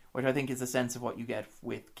gain, which I think is the sense of what you get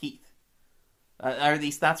with Keith. Or at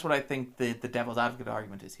least that's what I think the devil's advocate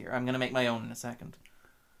argument is here. I'm going to make my own in a second.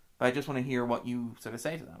 But I just want to hear what you sort of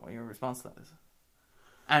say to that, what your response to that is.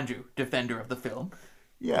 Andrew, defender of the film.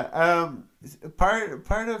 Yeah,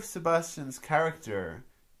 part of Sebastian's character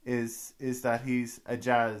is that he's a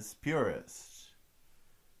jazz purist.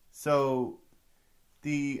 So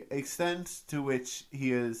the extent to which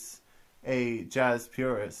he is a jazz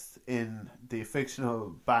purist in the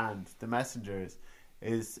fictional band The Messengers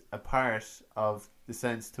is a part of the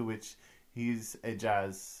sense to which he's a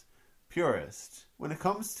jazz purist. When it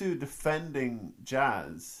comes to defending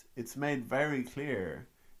jazz, it's made very clear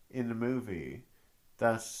in the movie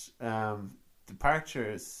that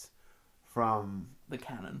departures from the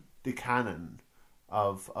canon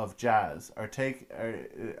of jazz, or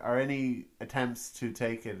any attempts to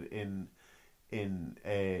take it in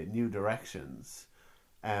new directions,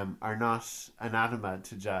 are not anathema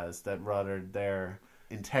to jazz. That rather they're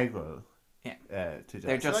integral. Yeah, to jazz.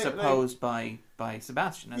 They're just opposed by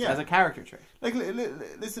Sebastian as a character trait. Like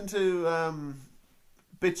listen to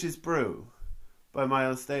 "Bitches Brew" by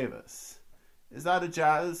Miles Davis. Is that a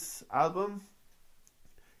jazz album?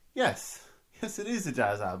 Yes, it is a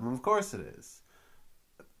jazz album. Of course it is.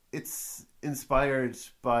 It's inspired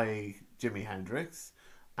by Jimi Hendrix,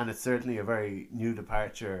 and it's certainly a very new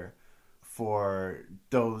departure for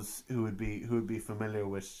those who would be familiar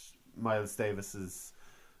with Miles Davis's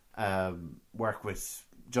work with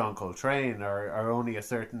John Coltrane, or only a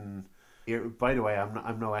certain. By the way,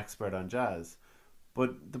 I'm no expert on jazz,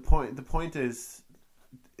 but the point is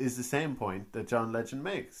the same point that John Legend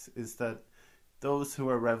makes, is that those who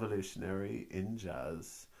are revolutionary in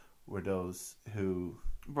jazz were those who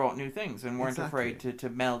brought new things and weren't afraid to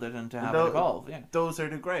meld it and to have it evolve. Yeah, those are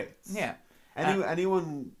the greats. Yeah,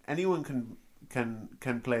 anyone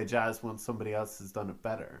can play jazz once somebody else has done it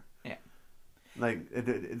better. Yeah, like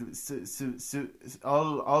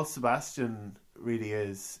all Sebastian really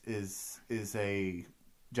is a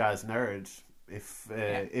jazz nerd.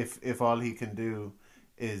 If all he can do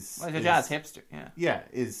is a jazz hipster.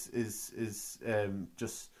 Is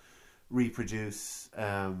just reproduce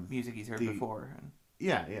music he's heard before.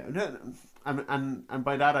 And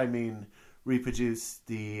by that I mean reproduce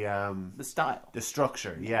the style, the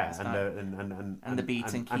structure, and the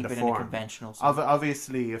beats, and keep it in a conventional.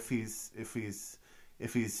 Obviously, if he's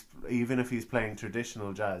even if he's playing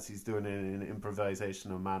traditional jazz, he's doing it in an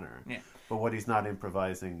improvisational manner. Yeah. But what he's not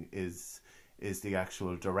improvising is the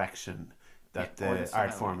actual direction that the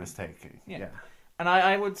art form is taking. Yeah. And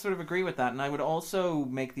I would sort of agree with that, and I would also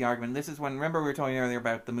make the argument, this is when, remember we were talking earlier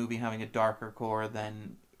about the movie having a darker core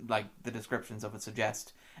than like the descriptions of it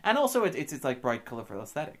suggest, and also it's like bright, colourful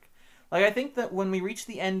aesthetic. Like, I think that when we reach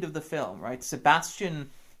the end of the film, right,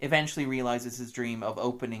 Sebastian eventually realizes his dream of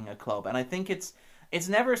opening a club, and I think it's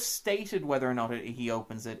never stated whether or not he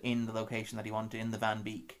opens it in the location that he wanted, in the Van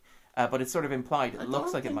Beek, but it's sort of implied. It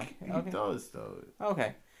looks like it might. He does, though.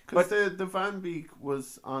 Okay. Because the Van Beek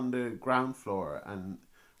was on the ground floor, and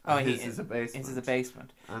his is a basement. His is a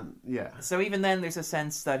basement. And yeah. So even then, there's a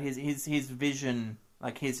sense that his vision,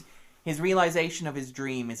 like his realization of his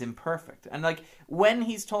dream, is imperfect. And like when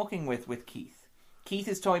he's talking with Keith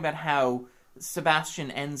is talking about how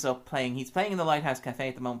Sebastian ends up playing. He's playing in the Lighthouse Cafe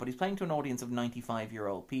at the moment, but he's playing to an audience of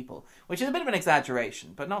 95-year-old people, which is a bit of an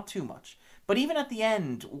exaggeration, but not too much. But even at the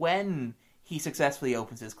end, when he successfully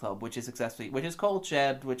opens his club, which is called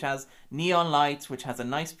Shed, which has neon lights, which has a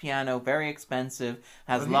nice piano, very expensive,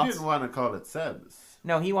 has lots. He didn't want to call it Seb's.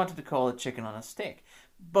 No, he wanted to call it Chicken on a Stick.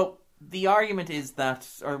 But the argument is that,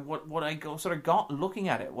 or what I got looking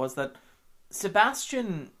at it, was that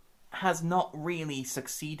Sebastian has not really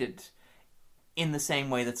succeeded in the same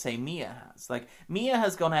way that, say, Mia has. Like, Mia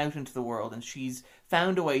has gone out into the world and she's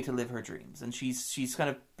found a way to live her dreams, and she's kind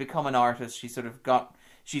of become an artist.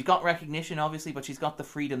 She's got recognition, obviously, but she's got the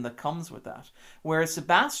freedom that comes with that. Whereas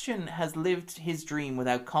Sebastian has lived his dream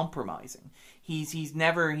without compromising. He's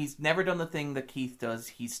never done the thing that Keith does.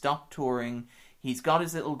 He's stopped touring. He's got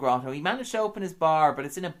his little grotto. He managed to open his bar, but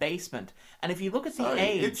it's in a basement. And if you look at the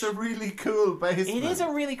age... It's a really cool basement. It is a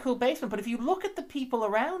really cool basement, but if you look at the people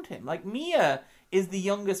around him, like Mia is the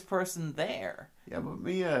youngest person there. Yeah, but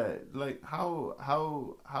Mia, like,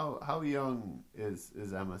 how young is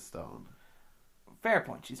Emma Stone? Fair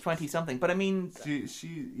point. She's 20-something, but I mean...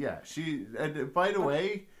 She. By the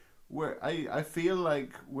way, I feel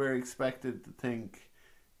like we're expected to think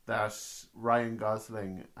that Ryan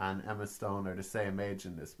Gosling and Emma Stone are the same age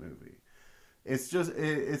in this movie. It's just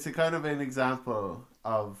it's a kind of an example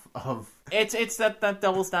of it's that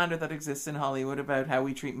double standard that exists in Hollywood about how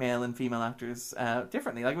we treat male and female actors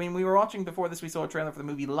differently. Like, I mean, we were watching before this, we saw a trailer for the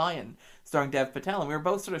movie Lion starring Dev Patel, and we were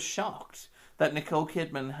both sort of shocked that Nicole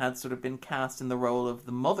Kidman had sort of been cast in the role of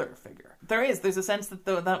the mother figure. There's a sense that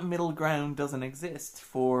that middle ground doesn't exist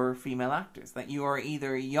for female actors, that you are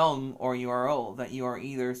either young or you are old, that you are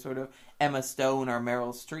either sort of Emma Stone or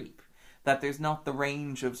Meryl Streep, that there's not the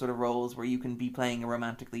range of sort of roles where you can be playing a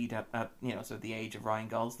romantic lead at sort of the age of Ryan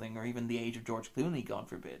Gosling or even the age of George Clooney, God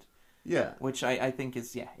forbid. Yeah. Which I think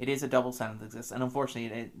is, it is a double standard that exists, and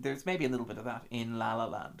unfortunately there's maybe a little bit of that in La La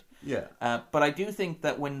Land. Yeah. But I do think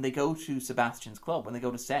that when they go to Sebastian's club, when they go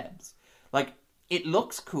to Seb's, like, it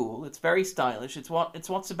looks cool, it's very stylish, it's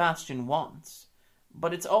what Sebastian wants,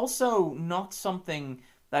 but it's also not something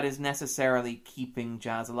that is necessarily keeping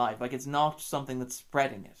jazz alive. Like, it's not something that's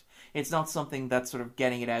spreading it. It's not something that's sort of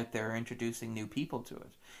getting it out there or introducing new people to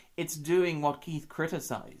it. It's doing what Keith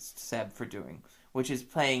criticised Seb for doing, which is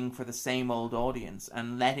playing for the same old audience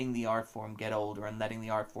and letting the art form get older and letting the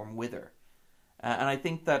art form wither. And I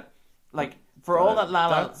think that, like, for all that La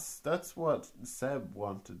La... That's what Seb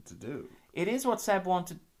wanted to do. It is what Seb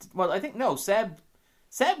wanted... Well, I think, no, Seb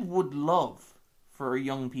would love for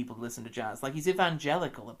young people to listen to jazz. Like, he's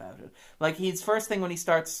evangelical about it. Like, his first thing when he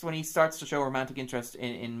starts to show romantic interest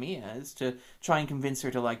in Mia is to try and convince her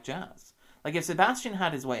to like jazz. Like, if Sebastian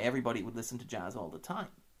had his way, everybody would listen to jazz all the time.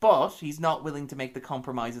 But he's not willing to make the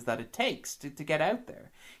compromises that it takes to get out there.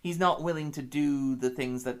 He's not willing to do the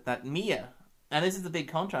things that Mia... And this is the big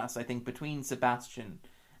contrast, I think, between Sebastian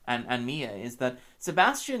and Mia, is that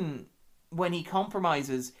Sebastian, when he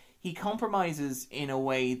compromises in a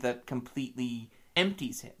way that completely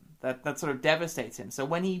empties him, that sort of devastates him. So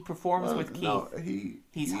when he performs with Keith,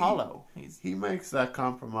 he's hollow. He makes that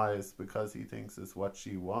compromise because he thinks it's what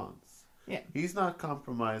she wants. Yeah. He's not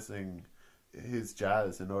compromising his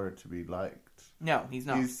jazz in order to be liked. No, he's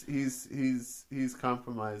not. He's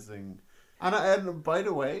compromising... And by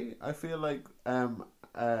the way, I feel like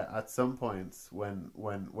at some points when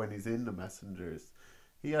he's in the Messengers,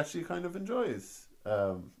 he actually kind of enjoys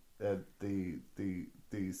the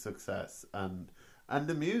success and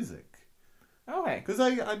the music. Okay. Because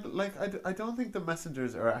I don't think the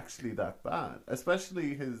Messengers are actually that bad,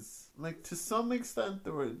 especially his, like, to some extent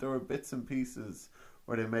there were bits and pieces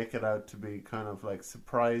where they make it out to be kind of like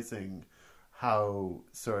surprising how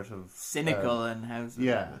sort of cynical and how it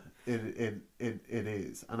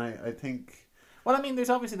is. And I think, well, I mean,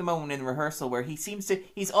 there's obviously the moment in rehearsal where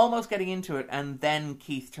he's almost getting into it, and then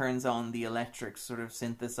Keith turns on the electric sort of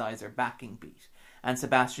synthesizer backing beat, and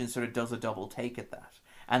Sebastian sort of does a double take at that,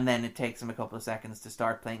 and then it takes him a couple of seconds to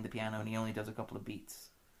start playing the piano, and he only does a couple of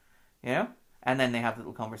beats, you know, and then they have a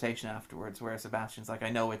little conversation afterwards where Sebastian's like,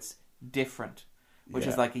 I know it's different, which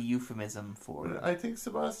is like a euphemism for... But I think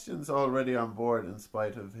Sebastian's already on board in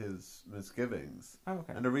spite of his misgivings. Oh,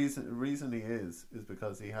 okay. And the reason he is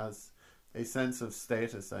because he has a sense of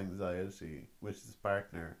status anxiety with his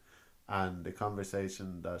partner, and the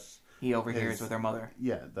conversation that he overhears with her mother.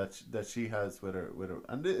 Yeah, that she has with her.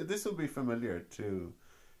 And this will be familiar to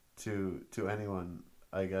anyone,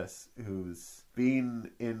 I guess, who's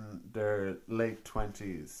been in their late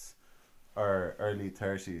 20s or early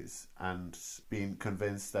 30s and being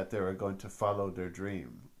convinced that they were going to follow their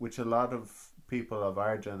dream, which a lot of people of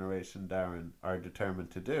our generation, Darren, are determined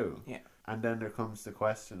to do. Yeah. And then there comes the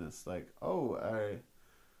question, it's like,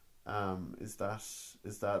 is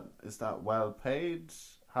that well paid?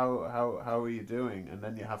 How are you doing? And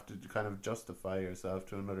then you have to kind of justify yourself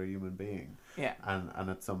to another human being. Yeah. And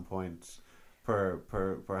at some point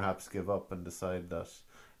perhaps give up and decide that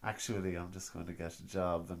actually I'm just going to get a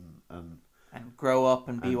job and grow up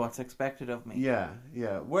and be what's expected of me. Yeah.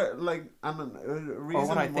 Where, like, and a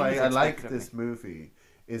reason why I like this movie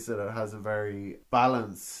is that it has a very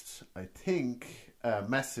balanced, I think,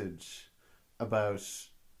 message about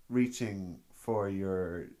reaching for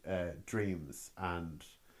your dreams and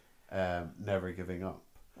never giving up.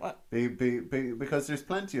 What? Because there's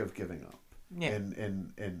plenty of giving up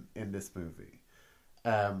in this movie,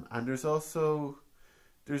 and there's also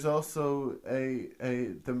the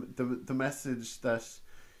message that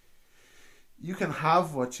you can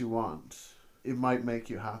have what you want. It might make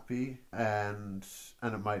you happy, and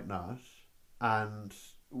it might not. And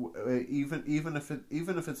even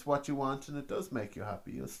if it's what you want and it does make you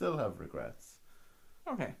happy, you'll still have regrets.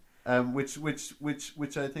 Okay. Which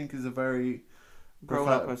I think is a very grown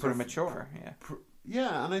up and sort of mature.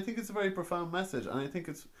 Yeah, and I think it's a very profound message, and I think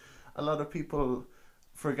it's a lot of people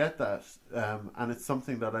forget that, and it's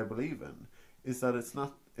something that I believe in, is that it's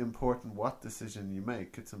not important what decision you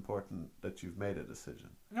make, it's important that you've made a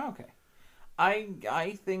decision. Okay.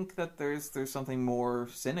 I think that there's something more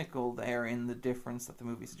cynical there in the difference that the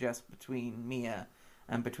movie suggests between Mia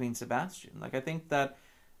and between Sebastian. Like, I think that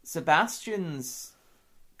Sebastian's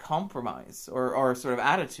compromise or sort of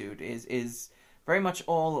attitude is very much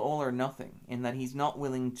all or nothing, in that he's not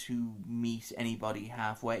willing to meet anybody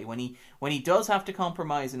halfway. When he does have to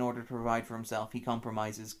compromise in order to provide for himself, he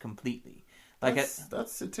compromises completely. Like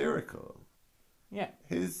that's satirical. Yeah.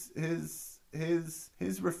 His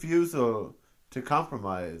refusal to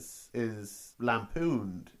compromise is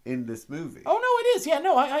lampooned in this movie. Oh no, it is. Yeah,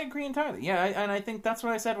 no, I agree entirely. Yeah, and I think that's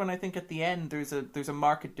what I said when I think at the end there's a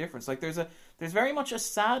marked difference. Like there's very much a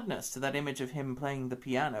sadness to that image of him playing the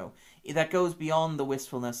piano that goes beyond the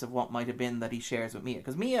wistfulness of what might have been that he shares with Mia,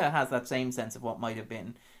 because Mia has that same sense of what might have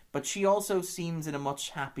been, but she also seems in a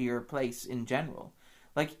much happier place in general.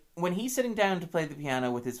 Like, when he's sitting down to play the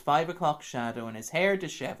piano with his 5 o'clock shadow and his hair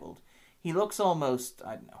dishevelled, he looks almost,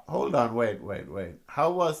 I don't know. Hold on, wait.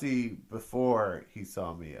 How was he before he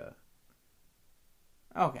saw Mia?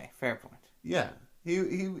 Okay, fair point. Yeah, he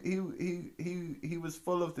was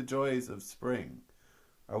full of the joys of spring,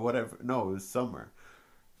 or whatever. No, it was summer.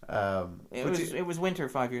 It was winter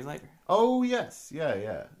 5 years later. Oh yes,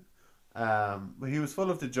 yeah. But he was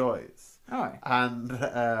full of the joys. Oh, right.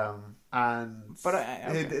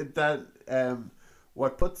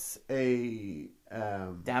 What puts a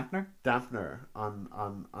dampener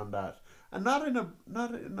on that, and not in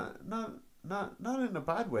a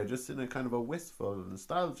bad way, just in a kind of a wistful,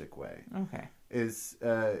 nostalgic way. Okay, is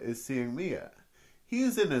seeing Mia. He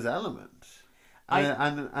is in his element,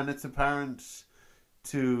 and it's apparent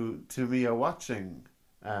to Mia watching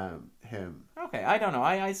him. Okay, I don't know.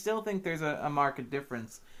 I still think there's a marked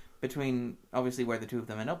difference between obviously where the two of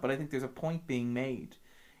them end up, but I think there's a point being made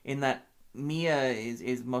in that Mia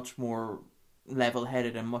is much more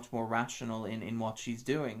level-headed and much more rational in what she's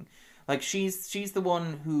doing. Like, she's the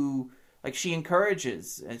one who, like, she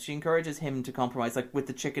encourages him to compromise, like with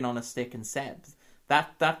the chicken on a stick and Seb's.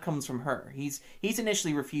 That comes from her. He's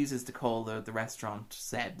initially refuses to call the restaurant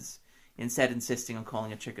Seb's, instead insisting on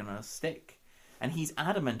calling it chicken on a stick. And he's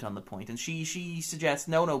adamant on the point, and she suggests,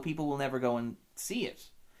 no, people will never go and see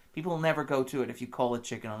it. People will never go to it if you call it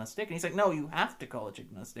chicken on a stick. And he's like, no, you have to call it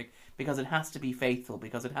chicken on a stick because it has to be faithful,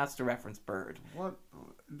 because it has to reference bird. What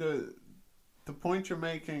the point you're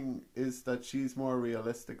making is that she's more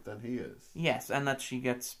realistic than he is. Yes, and that she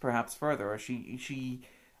gets perhaps further, or she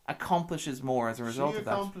accomplishes more as a result of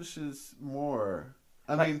that. She accomplishes more.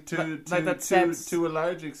 I like, mean, that to a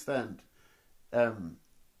large extent. And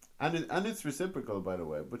it's reciprocal, by the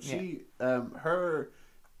way. But she, her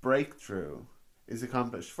breakthrough is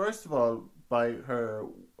accomplished first of all by her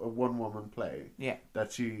one-woman play. Yeah.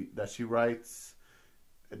 That she writes,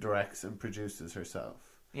 directs, and produces herself.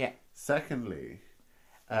 Yeah. Secondly,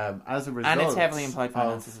 as a result, and it's heavily implied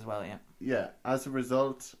finances as well. Yeah. Yeah, as a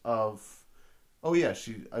result of. Oh yeah,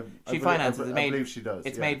 I finances. I believe she does.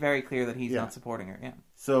 It's made very clear that he's not supporting her. Yeah.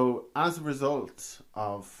 So as a result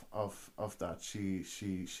of that,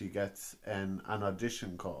 she gets an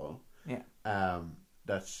audition call. Yeah.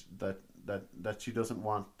 That she doesn't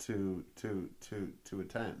want to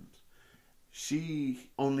attend. She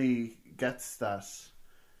only gets that.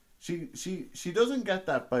 She doesn't get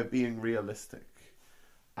that by being realistic,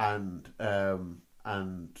 and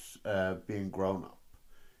being grown up.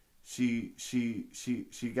 She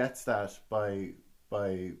gets that by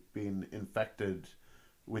being infected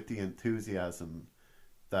with the enthusiasm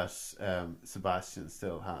that Sebastian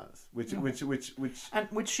still has, which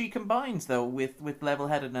she combines though with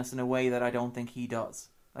level-headedness in a way that I don't think he does.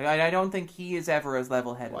 Like I don't think he is ever as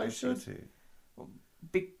level-headed. Why as should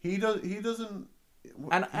he? He doesn't.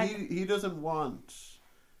 And he doesn't want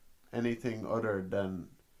anything other than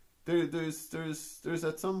there's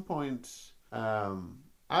at some point.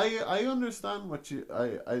 I understand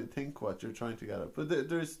I think what you're trying to get at, but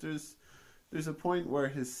there's a point where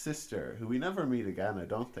his sister, who we never meet again, I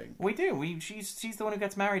don't think. We do. She's the one who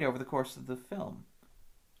gets married over the course of the film.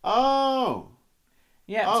 Oh.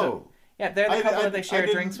 Yeah. Oh. So, yeah, they're the couple that they share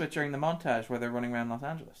drinks with during the montage where they're running around Los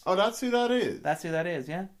Angeles. Oh, that's who that is. That's who that is.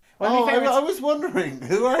 Yeah. Well, I was wondering,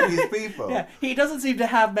 who are these people? Yeah, he doesn't seem to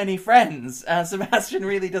have many friends. Sebastian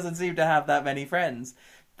really doesn't seem to have that many friends.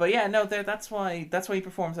 But yeah, no, that's why he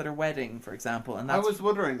performs at her wedding, for example. And that's, I was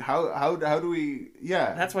wondering how do we?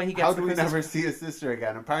 Yeah, that's why he gets. How do we never see his sister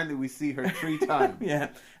again? Apparently, we see her 3 times. Yeah,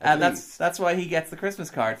 and that's why he gets the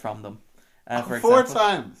Christmas card from them. For 4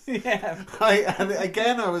 times. Yeah.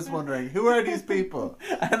 I was wondering, who are these people?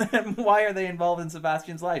 And then why are they involved in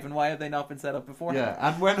Sebastian's life, and why have they not been set up before? Yeah,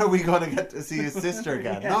 and when are we going to get to see his sister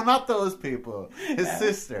again? Yeah. No, not those people. His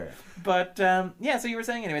sister. But so you were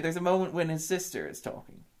saying anyway. There's a moment when his sister is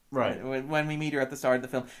talking. Right. When we meet her at the start of the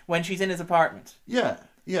film, when she's in his apartment. Yeah,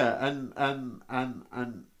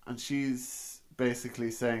 and she's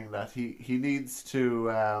basically saying that he needs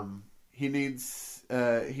to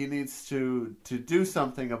do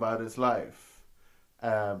something about his life.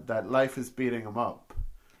 That life is beating him up.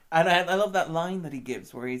 And I love that line that he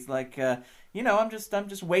gives, where he's like, I'm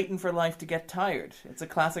just waiting for life to get tired. It's a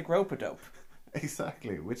classic rope-a-dope.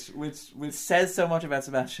 Exactly, which says so much about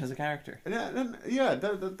Sebastian as a character. Yeah,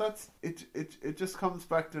 that's it. It just comes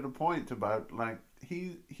back to the point about like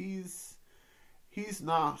he is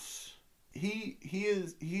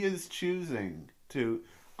choosing to.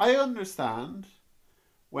 I understand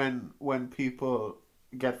when people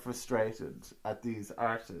get frustrated at these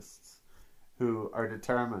artists who are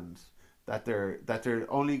determined that they're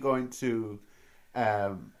only going to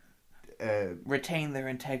retain their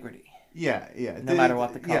integrity. Yeah. No matter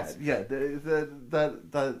what the cost.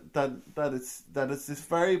 That it's this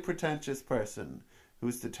very pretentious person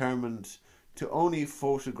who's determined to only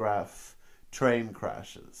photograph train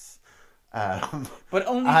crashes. But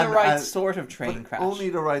only the right sort of train crash. Only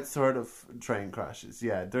the right sort of train crashes.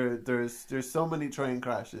 Yeah, there's so many train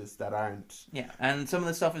crashes that aren't. Yeah, and some of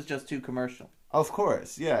the stuff is just too commercial. Of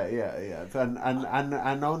course, yeah,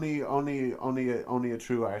 and only a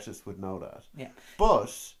true artist would know that. Yeah,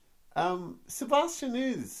 but Sebastian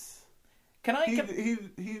is.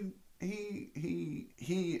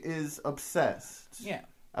 He is obsessed. Yeah.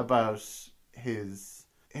 About his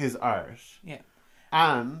art. Yeah.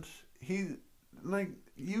 And he, like,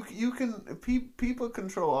 you can people can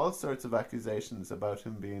throw all sorts of accusations about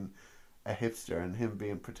him being a hipster and him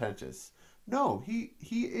being pretentious. No, he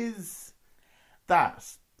is that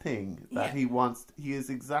thing that he wants. He is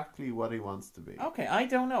exactly what he wants to be. Okay, I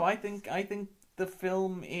don't know. I think the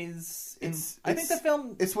film is. I think the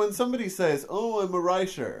film. It's when somebody says, "Oh, I'm a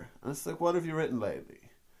writer," and it's like, "What have you written lately?"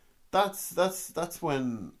 That's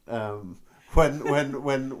when. When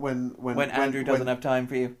Andrew doesn't have time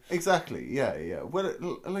for you. Exactly. Yeah. Well,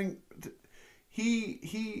 like he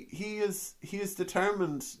is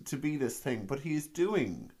determined to be this thing, but he is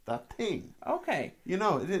doing that thing. Okay. You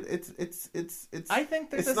know, it's. I think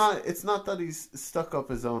it's not that he's stuck up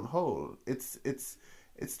his own hole. It's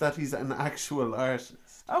that he's an actual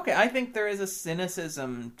artist. Okay, I think there is a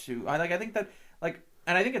cynicism to. I think that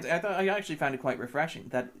and I think I actually found it quite refreshing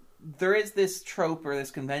that there is this trope or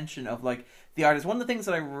this convention of like the artist. One of the things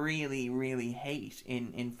that I really, really hate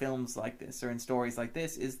in films like this or in stories like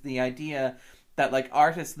this is the idea that like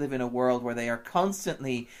artists live in a world where they are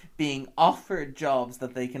constantly being offered jobs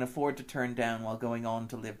that they can afford to turn down while going on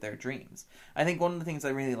to live their dreams. I think one of the things I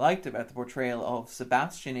really liked about the portrayal of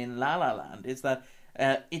Sebastian in La La Land is that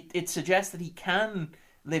it suggests that he can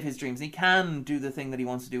live his dreams, he can do the thing that he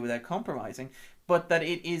wants to do without compromising, but that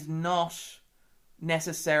it is not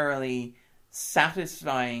necessarily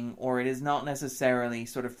satisfying or it is not necessarily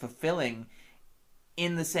sort of fulfilling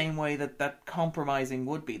in the same way that compromising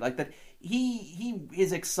would be. Like that he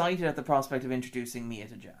is excited at the prospect of introducing Mia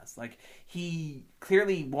to jazz. Like he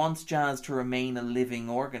clearly wants jazz to remain a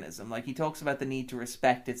living organism. Like he talks about the need to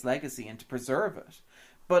respect its legacy and to preserve it.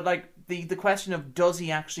 But like the question of does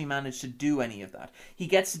he actually manage to do any of that? He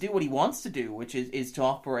gets to do what he wants to do, which is to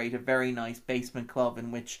operate a very nice basement club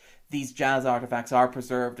in which these jazz artifacts are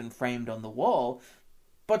preserved and framed on the wall.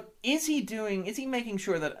 But is he making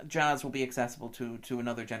sure that jazz will be accessible to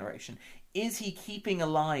another generation? Is he keeping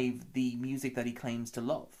alive the music that he claims to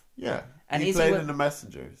love? Yeah, and he played in The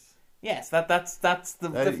Messengers. Yes, that's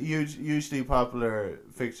the hugely popular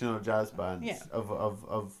fictional jazz band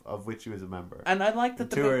of which he was a member. And I like that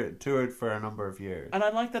toured for a number of years. And I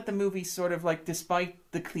like that the movie sort of like, despite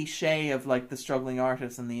the cliche of like the struggling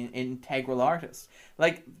artist and the integral artist,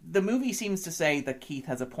 like the movie seems to say that Keith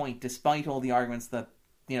has a point, despite all the arguments that,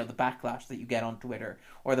 you know, the backlash that you get on Twitter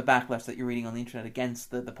or the backlash that you're reading on the internet against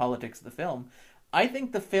the politics of the film. I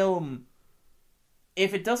think the film,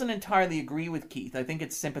 if it doesn't entirely agree with Keith, I think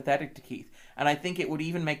it's sympathetic to Keith. And I think it would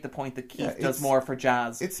even make the point that Keith does more for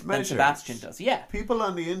jazz than Sebastian does. Yeah. People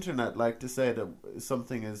on the internet like to say that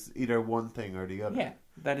something is either one thing or the other. Yeah,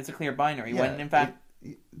 that it's a clear binary, when in fact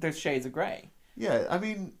there's shades of grey. Yeah, I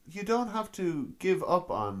mean, you don't have to give up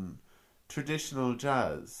on traditional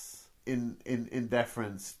jazz in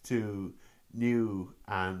deference to new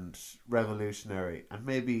and revolutionary and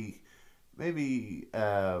maybe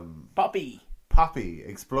poppy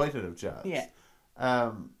exploitative jazz. Yeah.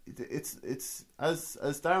 It's as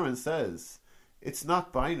Darren says, it's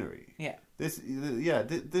not binary. Yeah. This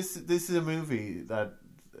is a movie that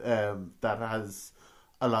has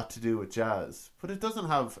a lot to do with jazz, but it doesn't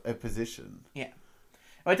have a position. Yeah.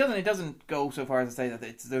 Well, it doesn't go so far as to say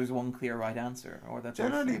that there's one clear right answer, or that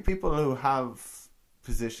generally people who have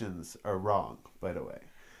positions are wrong, by the way.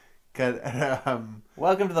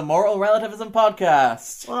 Welcome to the Moral Relativism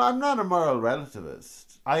Podcast. Well, I'm not a moral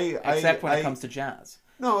relativist. Except when it comes to jazz.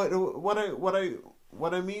 No,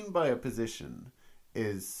 what I mean by a position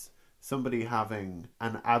is somebody having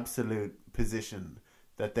an absolute position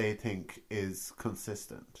that they think is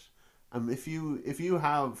consistent. If you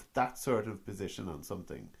have that sort of position on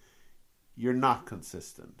something, you're not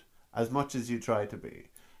consistent. As much as you try to be.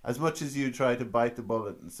 As much as you try to bite the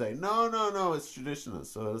bullet and say, no, it's traditional.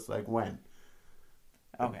 So it's like, when?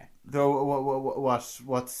 Okay. What's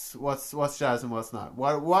jazz and what's not?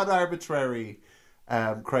 What arbitrary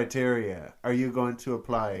criteria are you going to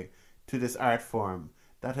apply to this art form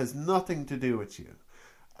that has nothing to do with you?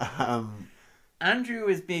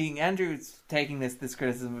 Andrew's taking this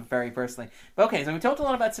criticism very personally. But okay, so we talked a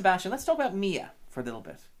lot about Sebastian. Let's talk about Mia for a little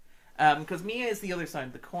bit, because Mia is the other side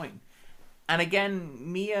of the coin. And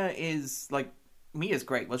again, Mia's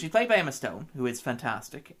great. Well, she's played by Emma Stone, who is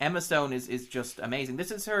fantastic. Emma Stone is just amazing.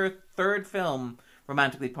 This is her third film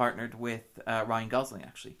romantically partnered with Ryan Gosling,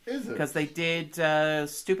 actually. Is it? Because they did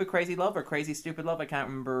Stupid Crazy Love or Crazy Stupid Love. I can't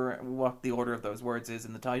remember what the order of those words is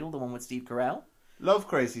in the title. The one with Steve Carell. Love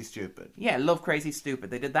Crazy Stupid. Yeah, Love Crazy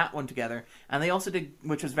Stupid. They did that one together. And they also did,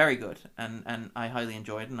 which was very good. And I highly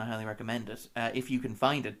enjoyed it and I highly recommend it. If you can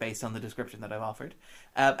find it based on the description that I've offered.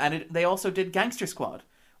 They also did Gangster Squad,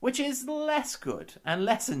 which is less good and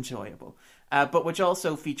less enjoyable, but which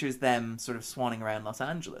also features them sort of swanning around Los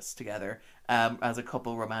Angeles together as a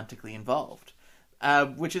couple romantically involved,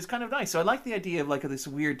 which is kind of nice. So I like the idea of like this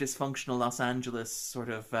weird dysfunctional Los Angeles sort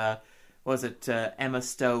of, Emma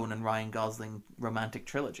Stone and Ryan Gosling romantic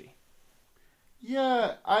trilogy.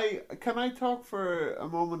 Yeah, can I talk for a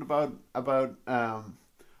moment about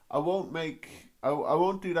I won't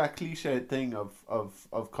do that cliched thing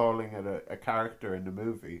of calling it a character in the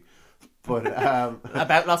movie, but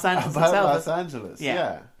about Los Angeles about itself. Los Angeles,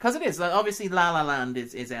 yeah, because it is obviously La La Land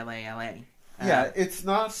is LA. Yeah, it's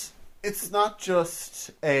not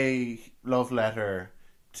just a love letter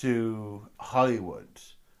to Hollywood,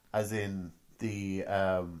 as in the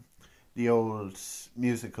old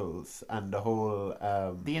musicals and the whole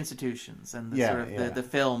the institutions and the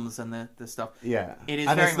films and the stuff. Yeah, it is,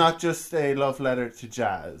 and it's not just a love letter to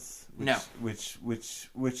jazz. Which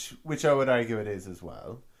I would argue it is as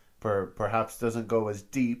well. Perhaps doesn't go as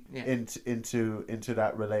deep into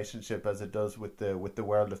that relationship as it does with the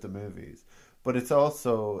world of the movies. But it's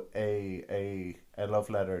also a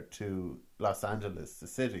love letter to Los Angeles, the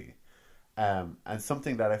city. And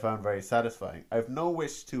something that I found very satisfying. I have no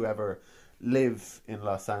wish to ever live in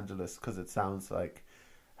Los Angeles because it sounds like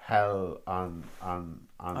hell on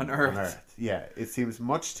Earth. Yeah, it seems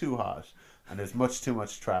much too hot, and there's much too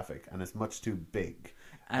much traffic, and it's much too big.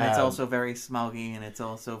 And it's also very smoggy, and it's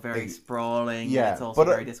also very sprawling, and it's also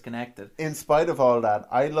very disconnected. In spite of all that,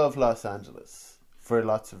 I love Los Angeles for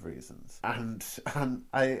lots of reasons, and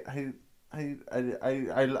I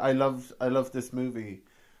love this movie.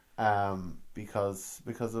 Because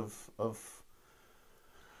of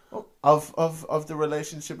the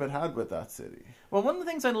relationship it had with that city. Well, one of the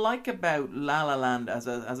things I like about La La Land as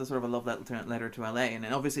a sort of a love letter to LA, and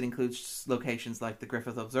obviously it includes locations like the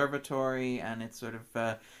Griffith Observatory, and it's sort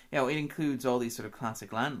of it includes all these sort of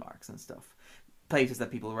classic landmarks and stuff, places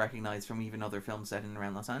that people recognize from even other films set in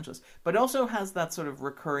around Los Angeles. But it also has that sort of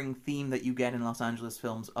recurring theme that you get in Los Angeles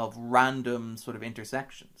films of random sort of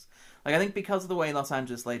intersections. Like, I think because of the way Los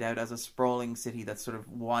Angeles laid out as a sprawling city that's sort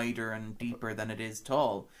of wider and deeper than it is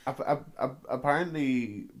tall.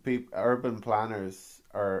 Apparently, urban planners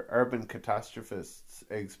or urban catastrophists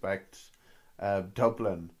expect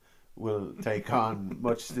Dublin will take on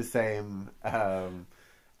much the same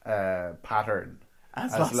pattern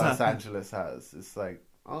as Los Angeles has. It's like,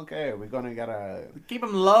 okay, we're going to keep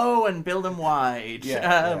them low and build them wide.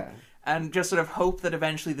 Yeah. And just sort of hope that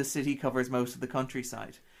eventually the city covers most of the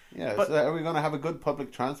countryside. Yeah, but, so are we going to have a good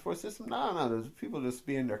public transport system? No, there's people just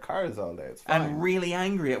be in their cars all day. It's fine. And really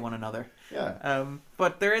angry at one another. Yeah.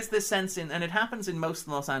 But there is this sense and it happens in most of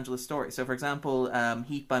the Los Angeles stories. So, for example,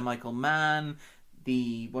 Heat by Michael Mann,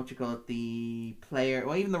 the Player,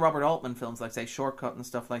 well, even the Robert Altman films, like, say, Shortcut and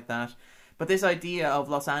stuff like that. But this idea of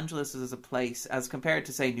Los Angeles as a place, as compared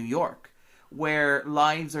to, say, New York, where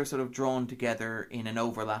lives are sort of drawn together in an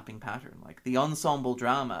overlapping pattern. Like the ensemble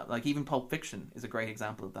drama, like even Pulp Fiction is a great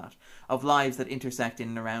example of that, of lives that intersect in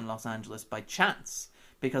and around Los Angeles by chance,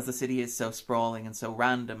 because the city is so sprawling and so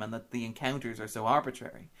random and that the encounters are so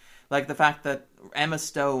arbitrary. Like the fact that Emma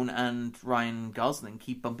Stone and Ryan Gosling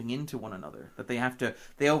keep bumping into one another, that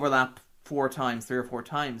they overlap 3 or 4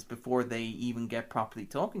 times before they even get properly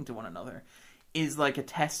talking to one another, is like a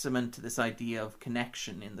testament to this idea of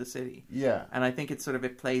connection in the city. Yeah. And I think it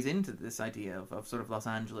plays into this idea of sort of Los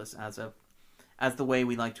Angeles as the way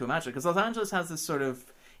we like to imagine it. Because Los Angeles has this sort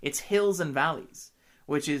of, it's hills and valleys,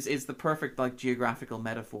 which is the perfect like geographical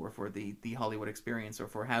metaphor for the Hollywood experience, or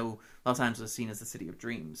for how Los Angeles is seen as the city of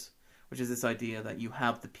dreams. Which is this idea that you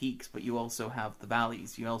have the peaks, but you also have the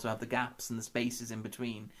valleys. You also have the gaps and the spaces in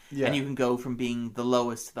between. Yeah. And you can go from being the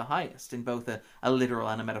lowest to the highest in both a literal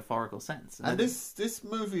and a metaphorical sense. And this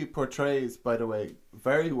movie portrays, by the way,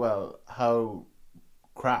 very well how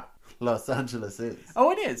crap Los Angeles is.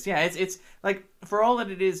 Oh, it is. Yeah, it's like, for all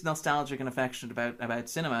that it is nostalgic and affectionate about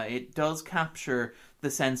cinema, it does capture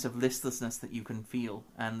the sense of listlessness that you can feel,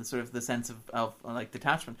 and the sort of the sense of like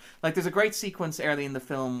detachment. Like there's a great sequence early in the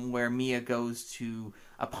film where Mia goes to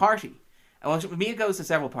a party. Well, Mia goes to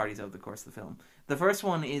several parties over the course of the film. The first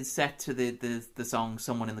one is set to the song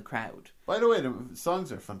 "Someone in the Crowd." By the way, the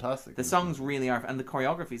songs are fantastic. The songs really are, and the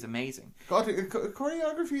choreography is amazing. God,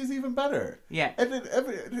 choreography is even better. Yeah,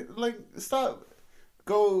 stop,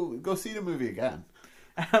 go see the movie again.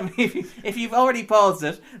 If you've already paused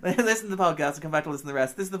it, listen to the podcast and come back to listen to the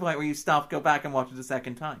rest. This is the point where you stop, go back and watch it a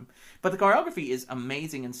second time. But the choreography is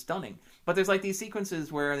amazing and stunning. But there's like these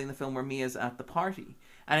sequences where in the film where Mia's at the party,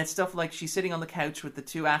 and it's stuff like she's sitting on the couch with the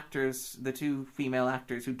two female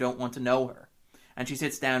actors who don't want to know her. And she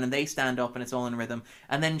sits down and they stand up and it's all in rhythm.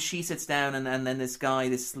 And then she sits down and then this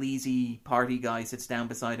sleazy party guy sits down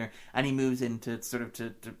beside her and he moves in to sort of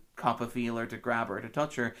to cop a feel or to grab her, to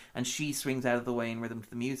touch her, and she swings out of the way in rhythm to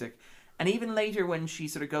the music. And even later when she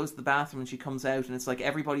sort of goes to the bathroom and she comes out and it's like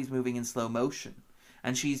everybody's moving in slow motion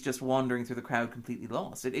and she's just wandering through the crowd completely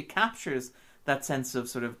lost. It captures that sense of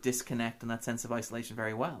sort of disconnect and that sense of isolation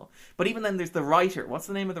very well. But even then there's the writer. What's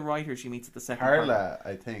the name of the writer she meets at the second Carla, party?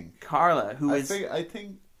 I think. Carla, who is... I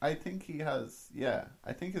think he has... Yeah,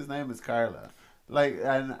 I think his name is Carla. Like,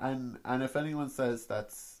 and if anyone says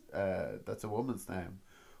that's a woman's name,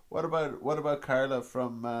 what about Carla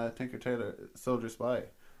from Tinker Tailor Soldier Spy?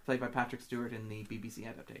 Played by Patrick Stewart in the BBC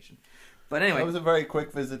adaptation. But anyway... That was a very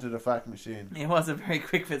quick visit to the fact machine. It was a very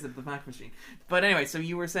quick visit to the fact machine. But anyway, so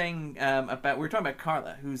you were saying we were talking about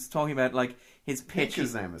Carla, who's talking about like his pitch. I think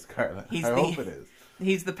his name is Carla. I hope it is.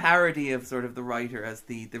 He's the parody of sort of the writer as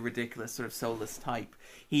the ridiculous sort of soulless type.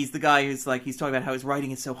 He's the guy who's like, he's talking about how his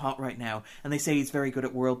writing is so hot right now, and they say he's very good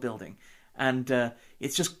at world building. And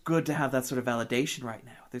it's just good to have that sort of validation right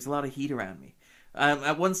now. There's a lot of heat around me.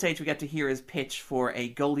 At one stage, we get to hear his pitch for a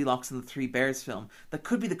Goldilocks and the Three Bears film that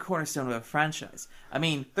could be the cornerstone of a franchise. I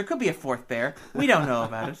mean, there could be a fourth bear. We don't know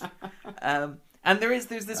about it. And there's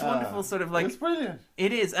this wonderful sort of like... It's brilliant.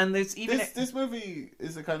 It is, and there's even... This movie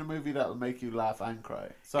is the kind of movie that'll make you laugh and cry.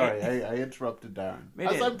 Sorry, I interrupted Darren.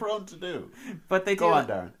 I'm prone to do. But they Go on,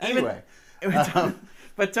 Darren. Anyway...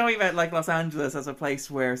 But talking about like Los Angeles as a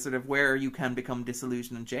place where sort of where you can become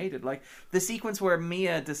disillusioned and jaded, like the sequence where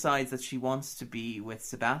Mia decides that she wants to be with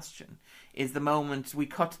Sebastian is the moment we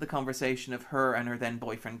cut to the conversation of her and her then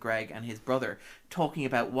boyfriend Greg and his brother talking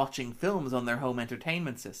about watching films on their home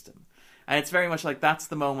entertainment system. And it's very much like that's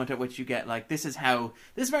the moment at which you get like this is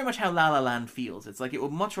very much how La La Land feels. It's like it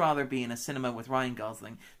would much rather be in a cinema with Ryan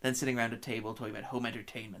Gosling than sitting around a table talking about home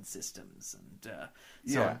entertainment systems and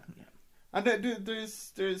so on. Yeah. And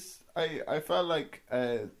I felt like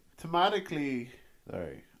thematically,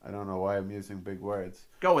 sorry, I don't know why I'm using big words.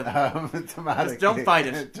 Go with it. Thematically, just don't fight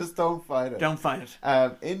it. Just don't fight it. Don't fight it.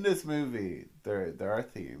 In this movie, there are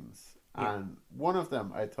themes, and one of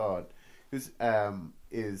them I thought is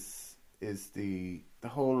the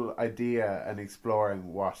whole idea and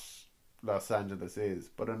exploring what Los Angeles is,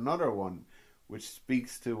 but another one which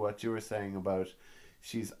speaks to what you were saying about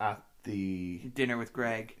she's at the dinner with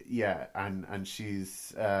Greg, and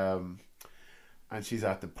she's at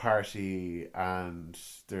the party and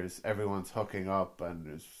there's everyone's hooking up and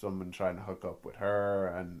there's someone trying to hook up with her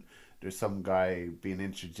and there's some guy being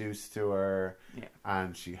introduced to her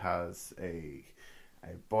and she has a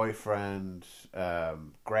boyfriend,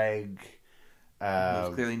 Greg,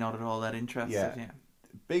 who's clearly not at all that interested.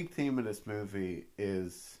 Big theme of this movie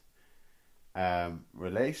is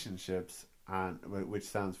relationships, and which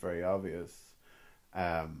sounds very obvious,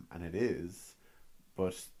 and it is,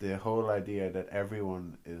 but the whole idea that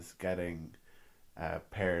everyone is getting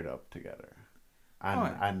paired up together,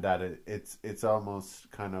 and that it's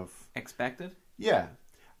almost kind of expected. Yeah,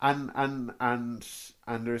 and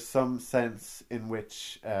there's some sense in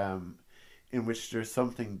which there's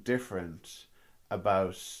something different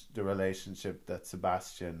about the relationship that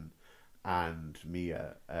Sebastian and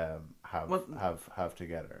Mia have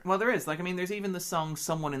together. Well, there is. Like, I mean, there's even the song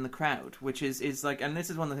 "Someone in the Crowd," which is like, and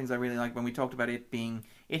this is one of the things I really like when we talked about it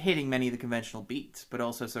hitting many of the conventional beats, but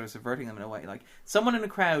also sort of subverting them in a way. Like, "Someone in the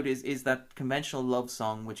Crowd" is that conventional love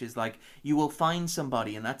song, which is like, you will find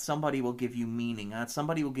somebody, and that somebody will give you meaning, and that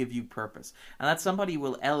somebody will give you purpose, and that somebody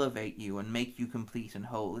will elevate you and make you complete and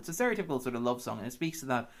whole. It's a stereotypical sort of love song, and it speaks to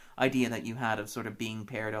that idea that you had of sort of being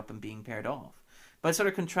paired up and being paired off. But sort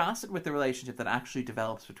of contrasted with the relationship that actually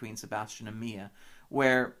develops between Sebastian and Mia,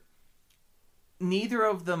 where neither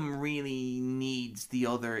of them really needs the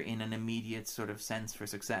other in an immediate sort of sense for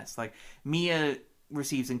success. Like, Mia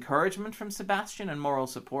receives encouragement from Sebastian and moral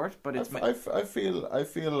support, but it's I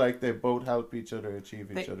feel like they both help each other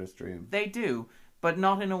achieve each other's dream. They do, but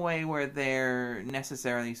not in a way where they're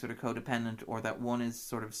necessarily sort of codependent or that one is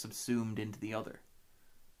sort of subsumed into the other.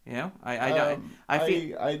 You know, I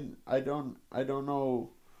don't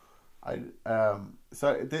know.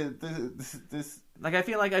 Sorry, this. Like I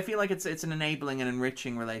feel like it's an enabling and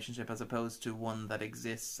enriching relationship as opposed to one that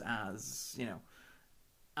exists as, you know,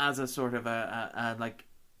 as a sort of a like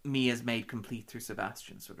me is made complete through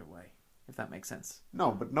Sebastian sort of way, if that makes sense.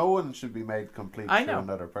 No, but no one should be made complete through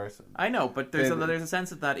another person. I know, but there's a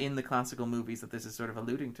sense of that in the classical movies that this is sort of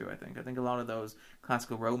alluding to. I think a lot of those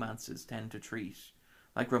classical romances tend to treat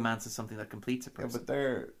like romance as something that completes a person. Yeah, but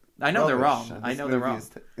they're. I know they're wrong. I know they're wrong.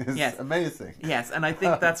 Is yes, amazing. Yes, and I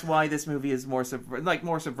think that's why this movie is more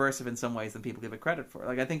subversive in some ways than people give it credit for.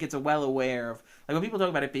 Like I think it's well aware of like when people talk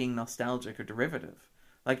about it being nostalgic or derivative,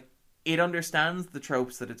 like it understands the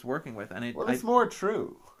tropes that it's working with, and it's more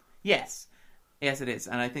true. Yes, it is,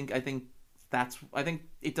 and I think it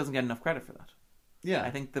doesn't get enough credit for that. Yeah,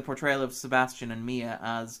 I think the portrayal of Sebastian and Mia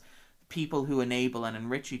as people who enable and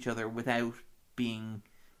enrich each other without being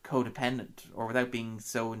codependent or without being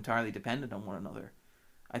so entirely dependent on one another,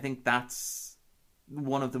 I think that's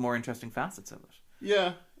one of the more interesting facets of it.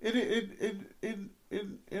 Yeah,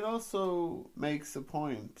 it also makes a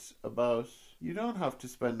point about you don't have to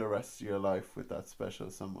spend the rest of your life with that special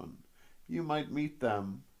someone. You might meet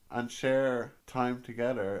them and share time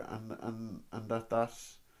together, and that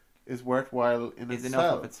is worthwhile in is itself.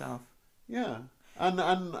 Enough of itself. Yeah, and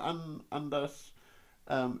that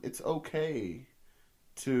it's okay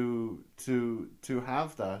to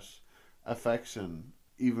have that affection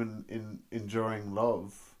even in enduring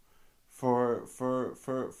love for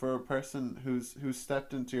a person who's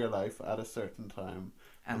stepped into your life at a certain time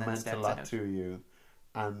and meant a lot to you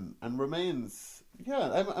and remains.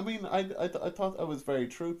 Yeah, I mean I thought I was very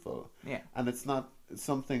truthful. Yeah, and it's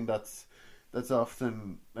something that's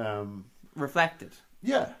often reflected.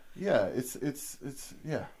 Yeah, it's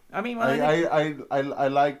yeah. I mean, I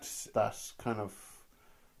liked that kind of.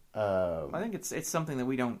 I think it's something that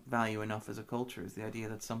we don't value enough as a culture, is the idea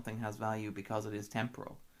that something has value because it is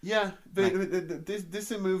temporal. Yeah, but this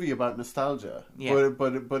is a movie about nostalgia. Yeah.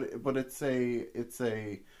 But it's a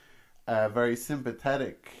very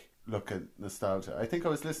sympathetic look at nostalgia. I think I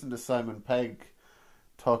was listening to Simon Pegg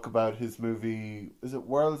talk about his movie. Is it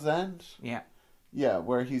World's End? Yeah. Yeah,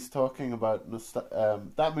 where he's talking about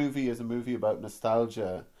that movie is a movie about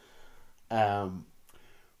nostalgia.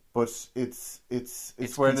 But it's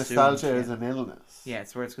where nostalgia is an illness. Yeah,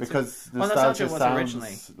 it's where it's because nostalgia was sounds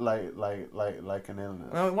originally like an illness.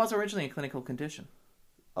 Well, it was originally a clinical condition.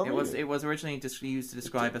 Oh, really? It was originally used to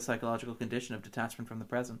describe a psychological condition of detachment from the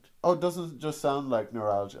present. Oh, it doesn't just sound like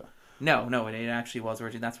neuralgia. No, it actually was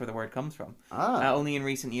originally. That's where the word comes from. Only in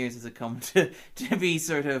recent years has it come to be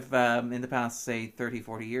sort of, in the past, say, 30,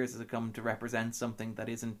 40 years, has it come to represent something that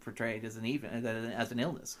isn't portrayed as an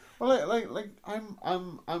illness. Well,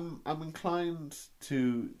 I'm inclined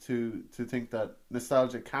to think that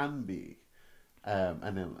nostalgia can be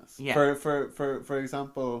an illness. Yeah. For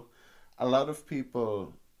example, a lot of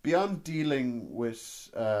people, beyond dealing with...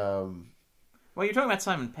 Well, you're talking about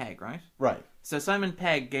Simon Pegg, right? Right. So Simon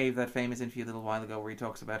Pegg gave that famous interview a little while ago where he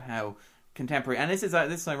talks about how contemporary, and this is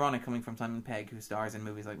ironic coming from Simon Pegg, who stars in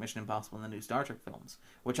movies like Mission Impossible and the new Star Trek films,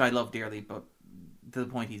 which I love dearly, but to the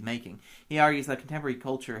point he's making, he argues that contemporary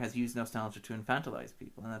culture has used nostalgia to infantilize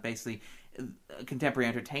people, and that basically contemporary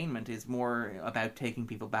entertainment is more about taking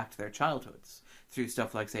people back to their childhoods through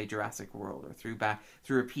stuff like, say, Jurassic World, or through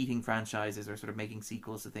repeating franchises, or sort of making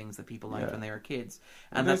sequels to things that people liked when they were kids.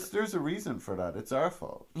 And there's a reason for that. It's our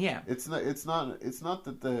fault. Yeah, it's not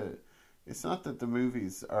that the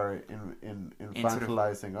movies are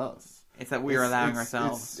infantilizing us. It's that we're allowing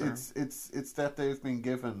ourselves. It's that they've been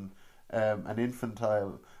given an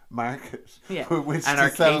infantile market, which and to are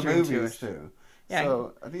sell catering movies to. Yeah.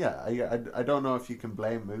 So I don't know if you can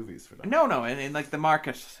blame movies for that. No, and like the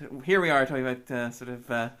market. Here we are talking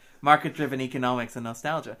about market-driven economics and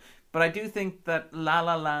nostalgia. But I do think that La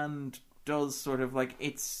La Land does sort of like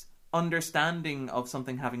its understanding of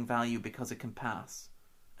something having value because it can pass.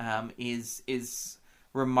 Is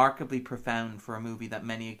remarkably profound for a movie that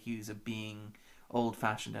many accuse of being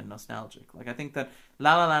old-fashioned and nostalgic. Like I think that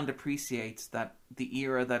La La Land appreciates that the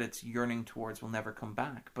era that it's yearning towards will never come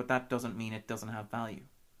back, but that doesn't mean it doesn't have value.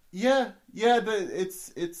 Yeah.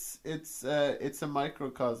 It's a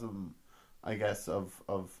microcosm, I guess, of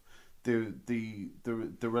the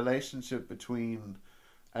relationship between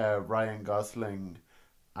Ryan Gosling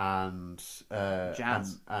and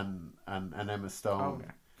Jazz and Emma Stone.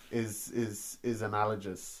 Okay. is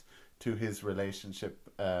analogous to his relationship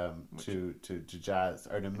to jazz,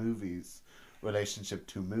 or the movie's relationship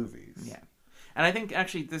to movies. Yeah. And I think,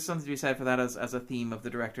 actually, there's something to be said for that as a theme of the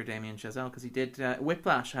director, Damien Chazelle, because he did...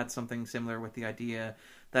 Whiplash had something similar with the idea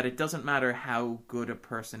that it doesn't matter how good a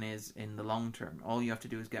person is in the long term. All you have to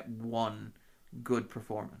do is get one good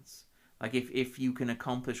performance. Like, if you can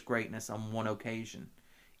accomplish greatness on one occasion,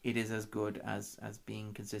 it is as good as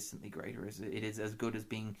being consistently great, or it is as good as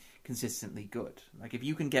being consistently good. Like, if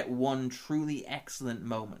you can get one truly excellent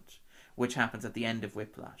moment, which happens at the end of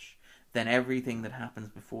Whiplash, then everything that happens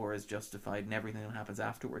before is justified, and everything that happens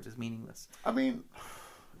afterwards is meaningless. I mean,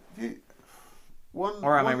 I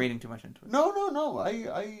reading too much into it? No. I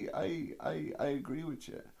agree with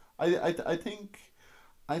you. I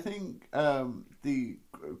think the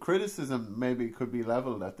criticism maybe could be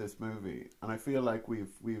leveled at this movie, and I feel like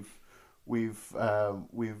we've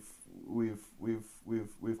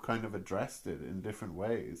kind of addressed it in different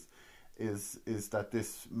ways. Is that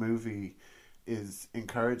this movie is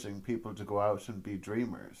encouraging people to go out and be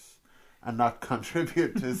dreamers and not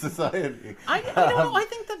contribute to society. I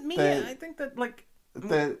think that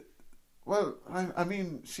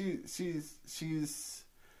she's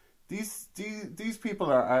these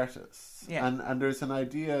people are artists, and there's an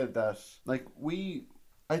idea that, like,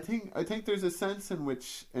 I think there's a sense in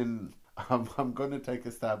which I'm going to take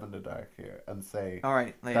a stab in the dark here and say, all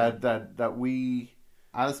right, that we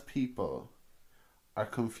as people are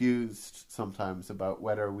confused sometimes about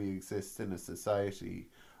whether we exist in a society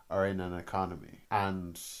or in an economy,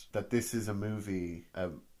 and that this is a movie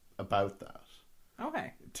about that.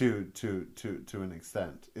 Okay. To an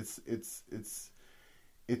extent, it's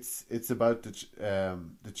about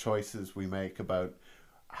the choices we make, about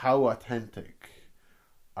how authentic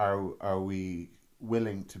are we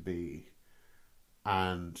willing to be,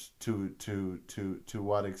 and to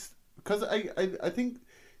what because I think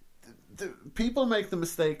people make the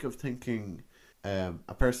mistake of thinking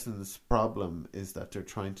a person's problem is that they're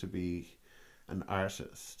trying to be an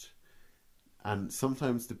artist, and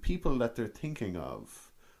sometimes the people that they're thinking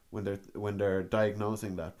of when they're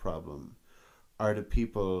diagnosing that problem are the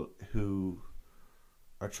people who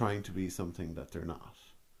are trying to be something that they're not.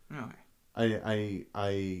 Okay.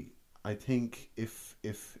 I think if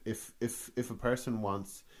a person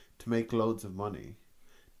wants to make loads of money,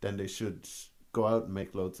 then they should go out and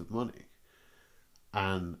make loads of money.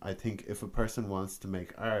 And I think if a person wants to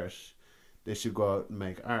make art, they should go out and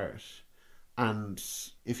make art. And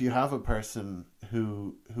if you have a person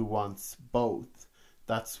who wants both,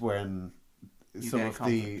 that's when some of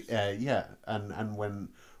the and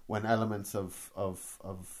when elements of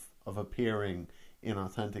appearing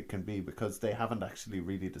inauthentic can be, because they haven't actually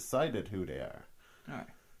really decided who they are. All right.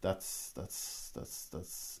 That's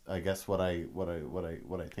I guess what I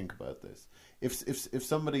think about this. If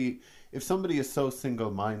somebody is so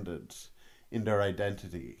single-minded in their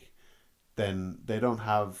identity, then they don't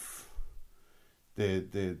have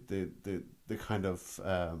the kind of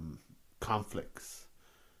conflicts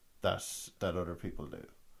that other people do.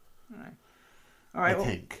 All right. I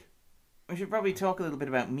think we should probably talk a little bit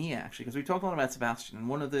about Mia, actually, because we talked a lot about Sebastian, and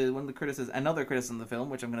one of the criticisms, another criticism of the film,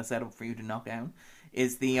 which I'm going to set up for you to knock down,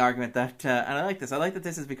 is the argument that, and I like this. I like that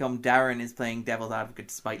this has become Darren is playing devil's advocate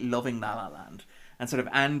despite loving La La Land, and sort of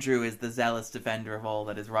Andrew is the zealous defender of all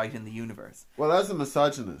that is right in the universe. Well, as a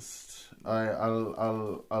misogynist,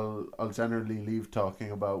 I'll generally leave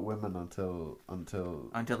talking about women until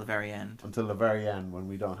the very end. Until the very end, when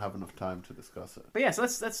we don't have enough time to discuss it. But yeah, so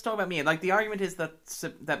let's talk about Mia. Like, the argument is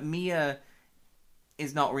that Mia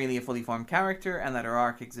is not really a fully formed character, and that her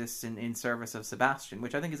arc exists in service of Sebastian,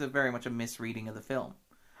 which I think is very much a misreading of the film.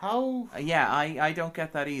 How? I don't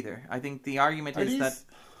get that either. I think the argument is that...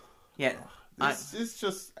 Yeah. It's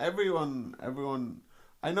just everyone...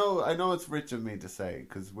 I know it's rich of me to say,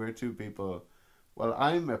 because we're two people... Well,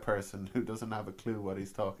 I'm a person who doesn't have a clue what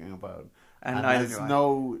he's talking about. And has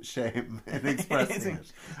no shame in expressing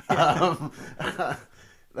it. I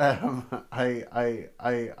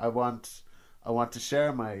want to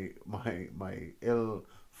share my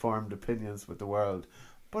ill-formed opinions with the world.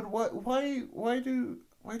 But why do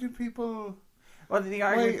people... Well, the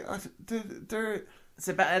argument...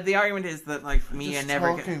 the argument is that, like, Mia never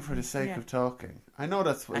talking for the sake of talking. I know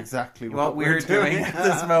that's exactly what we're doing at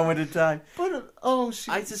this moment in time. But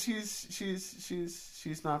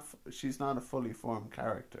she's not a fully formed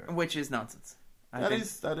character, which is nonsense.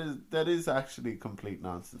 That is actually complete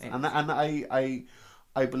nonsense. And I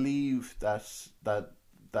believe that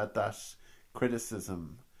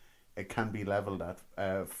criticism, it can be leveled at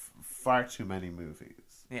far too many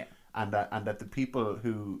movies. Yeah. And that the people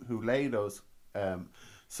who lay those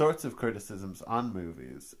sorts of criticisms on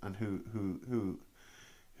movies and who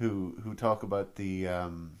talk about the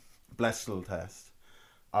Blechtel test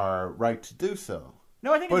are right to do so.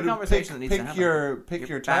 No, I think it's a conversation that needs to happen. Pick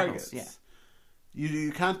your battles, targets. yeah.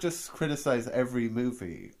 You can't just criticize every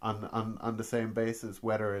movie on the same basis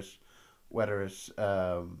whether it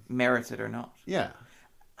merits it or not. Yeah,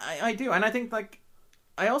 I do, and I think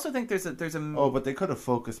I also think there's a. Oh, but they could have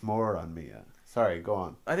focused more on Mia. Sorry, go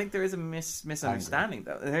on. I think there is a misunderstanding,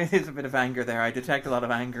 though. There is a bit of anger there. I detect a lot of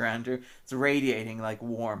anger, Andrew. It's radiating like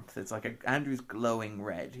warmth. It's like Andrew's glowing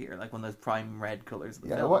red here, like one of those prime red colors of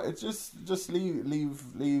the film. Well, it's just leave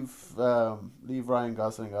Ryan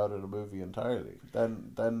Gosling out of the movie entirely.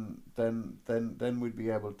 Then we'd be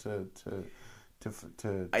able to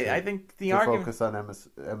I think the argument focus on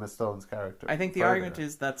Emma Stone's character. I think the argument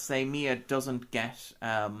is that, say, Mia doesn't get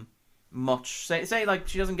much. Say like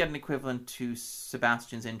she doesn't get an equivalent to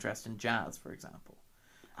Sebastian's interest in jazz, for example.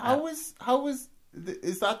 How is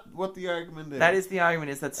that what the argument is? That is the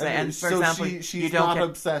argument. Is that say, and for example, she's you don't not get...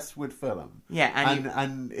 obsessed with film. Yeah,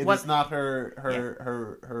 and it is not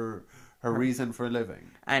her reason for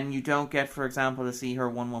living. And you don't get, for example, to see her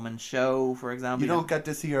one-woman show, for example. You don't get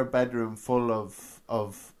to see her bedroom full of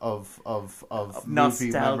movie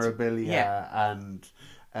nostalgia. memorabilia and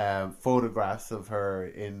photographs of her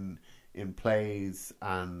in plays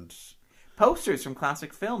and posters from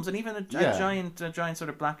classic films, and even a giant sort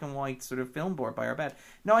of black and white sort of film board by her bed.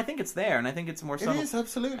 No, I think it's there, and I think it's more subtle. It is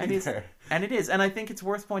absolutely there. And it is, and I think it's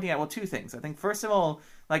worth pointing out, well, two things. I think, first of all,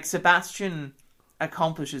 like, Sebastian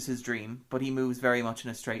accomplishes his dream, but he moves very much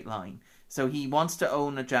in a straight line. So he wants to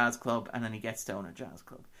own a jazz club, and then he gets to own a jazz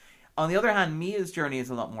club. On the other hand, Mia's journey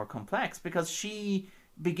is a lot more complex, because she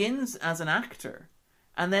begins as an actor,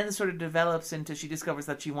 and then sort of develops into, she discovers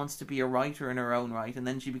that she wants to be a writer in her own right, and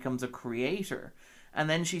then she becomes a creator. And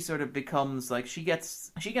then she sort of becomes, like, she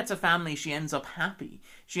gets a family, she ends up happy.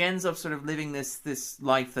 She ends up sort of living this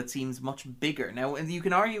life that seems much bigger. Now, you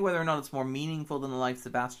can argue whether or not it's more meaningful than the life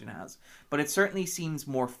Sebastian has, but it certainly seems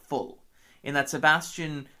more full, in that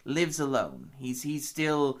Sebastian lives alone. He's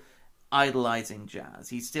still idolizing jazz.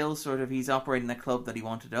 He's still he's operating the club that he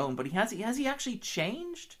wanted to own, but has he actually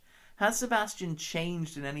changed? Has Sebastian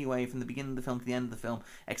changed in any way from the beginning of the film to the end of the film,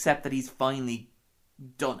 except that he's finally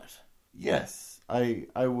done it? Yes. I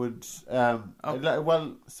would.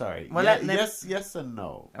 Well, sorry. Well, yes, and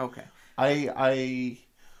no. Okay. I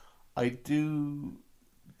do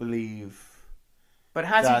believe. But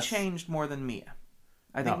has he changed more than Mia?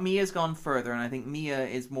 I think Mia's gone further, and I think Mia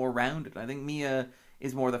is more rounded. I think Mia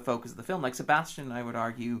is more the focus of the film. Like Sebastian, I would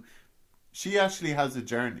argue, she actually has a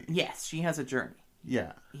journey. Yes, she has a journey.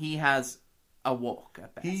 Yeah, he has a walk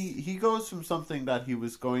at best. He goes from something that he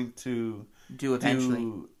was going to do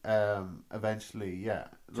eventually, yeah,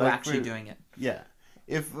 to actually doing it. Yeah,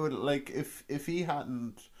 if he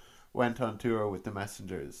hadn't went on tour with the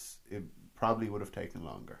Messengers, it probably would have taken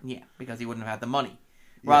longer. Yeah, because he wouldn't have had the money,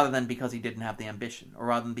 rather than because he didn't have the ambition, or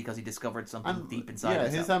rather than because he discovered something deep inside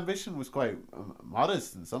himself. His ambition was quite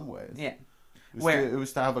modest in some ways. Yeah. It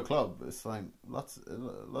was to have a club. It's like lots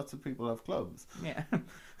of people have clubs. Yeah.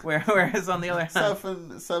 Whereas on the other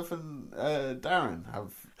hand, Self and Darren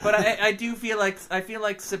have. But I feel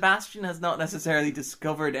like Sebastian has not necessarily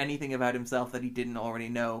discovered anything about himself that he didn't already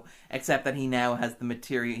know, except that he now has the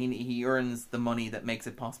material. He earns the money that makes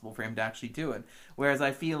it possible for him to actually do it. Whereas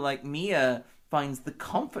I feel like Mia finds the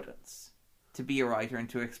confidence to be a writer and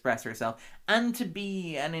to express herself and to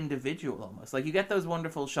be an individual almost. Like, you get those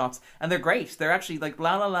wonderful shots, and they're great. They're actually, like,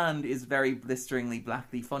 La La Land is very blisteringly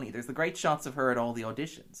blackly funny. There's the great shots of her at all the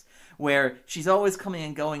auditions, where she's always coming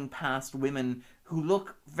and going past women who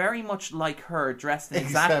look very much like her, dressed in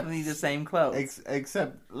exactly the same clothes.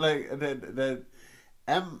 Except, like,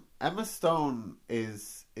 Emma Stone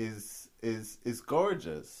is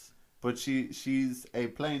gorgeous, but she's a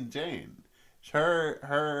plain Jane.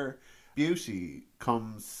 Her beauty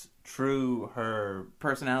comes through her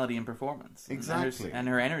personality and performance, exactly, and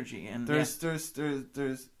her energy. And there's but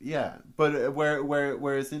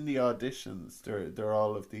whereas in the auditions there are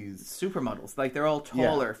all of these supermodels, like they're all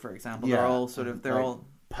taller, for example. They're all all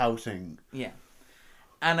pouting. Yeah,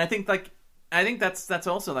 and I think that's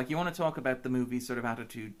also, like, you want to talk about the movie's sort of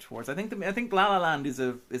attitude towards. I think La La Land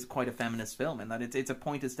is quite a feminist film in that it's a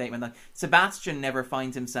pointed statement. Like, Sebastian never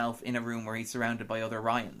finds himself in a room where he's surrounded by other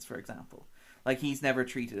Ryans, for example. Like, he's never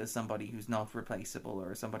treated as somebody who's not replaceable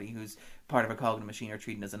or somebody who's part of a cognitive machine or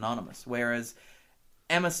treated as anonymous. Whereas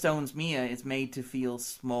Emma Stone's Mia is made to feel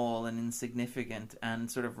small and insignificant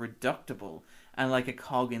and sort of reductible and like a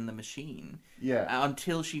cog in the machine. Yeah.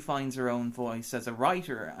 Until she finds her own voice as a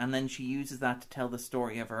writer, and then she uses that to tell the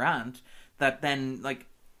story of her aunt, that then, like,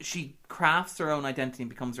 she crafts her own identity and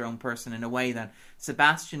becomes her own person in a way that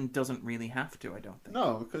Sebastian doesn't really have to, I don't think.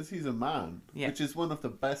 No, because he's a man, which is one of the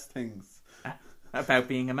best things about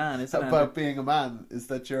being a man, isn't it? About being a man is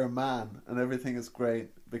that you're a man and everything is great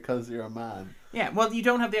because you're a man. Yeah, well, you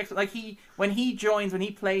don't have the extra... Like, when he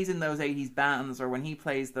plays in those 80s bands or when he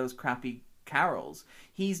plays those crappy carols,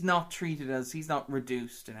 he's not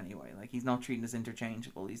reduced in any way. Like, he's not treated as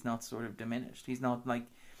interchangeable. He's not sort of diminished. He's not, like...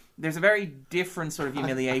 There's a very different sort of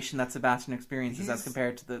humiliation that Sebastian experiences as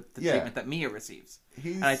compared to the treatment that Mia receives.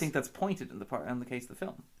 And I think that's pointed in the case of the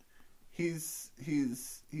film. He's in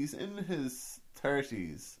his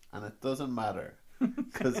 30s and it doesn't matter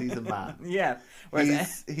because he's a man. Yeah.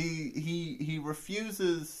 Whereas he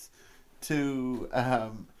refuses to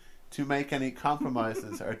make any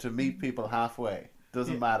compromises or to meet people halfway.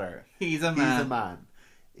 Doesn't matter. He's a man. He's a man.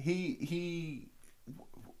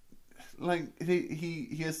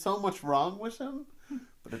 He has so much wrong with him,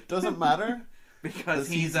 but it doesn't matter because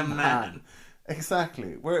he's a man.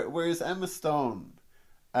 Exactly. Whereas Emma Stone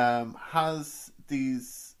has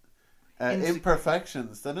these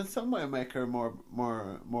imperfections that in some way make her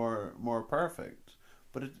more perfect,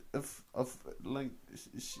 but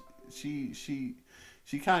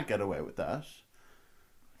she can't get away with that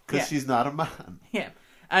because she's not a man. Yeah.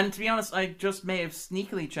 And to be honest, I just may have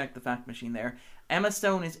sneakily checked the fact machine there. Emma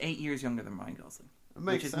Stone is 8 years younger than Ryan Gosling,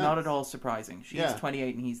 which is not at all surprising. She's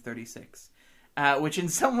 28 and he's 36, which in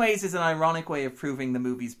some ways is an ironic way of proving the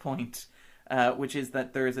movie's point, which is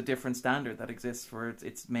that there is a different standard that exists for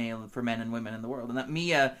its male for men and women in the world, and that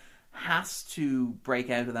Mia has to break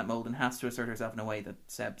out of that mold and has to assert herself in a way that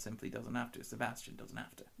Seb simply doesn't have to. Sebastian doesn't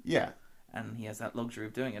have to. Yeah. And he has that luxury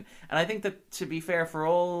of doing it. And I think that, to be fair, for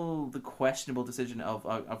all the questionable decision of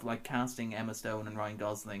like casting Emma Stone and Ryan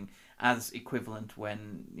Gosling as equivalent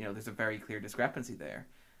when, you know, there's a very clear discrepancy there,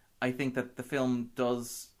 I think that the film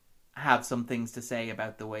does have some things to say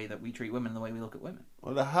about the way that we treat women and the way we look at women.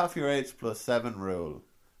 Well, the half your age plus 7 rule,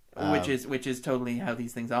 which is totally how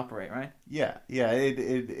these things operate, right? Yeah.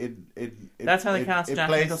 That's how they cast Jack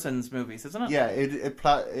Nicholson's movies, isn't it? Yeah,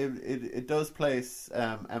 it does place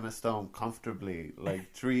Emma Stone comfortably, like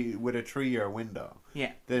with a 3-year window.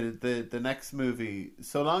 Yeah. The next movie,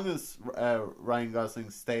 so long as Ryan Gosling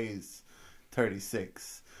stays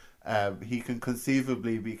 36, he can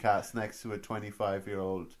conceivably be cast next to a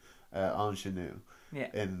 25-year-old ingenue. Yeah.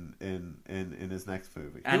 In his next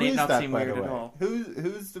movie. And it not seem weird at all.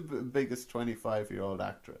 Who's the biggest 25-year-old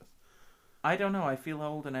actress? I don't know. I feel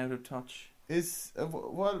old and out of touch. Is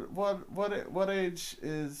what age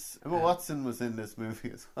is Emma Watson was in this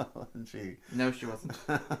movie as well, wasn't she? No, she wasn't.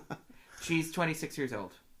 She's 26 years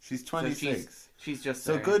old. She's 26. So she's just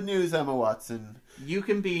so there. Good news, Emma Watson. You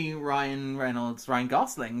can be Ryan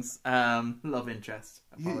Gosling's love interest.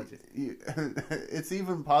 Apologies. It's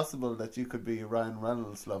even possible that you could be Ryan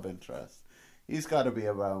Reynolds' love interest. He's got to be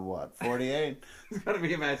around, what, 48? He's got to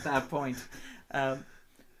be about that point.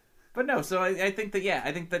 But no, so I think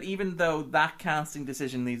that even though that casting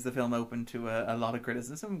decision leaves the film open to a lot of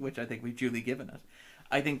criticism, which I think we've duly given it,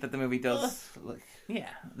 I think that the movie does.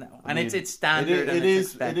 It's standard. It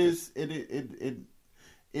is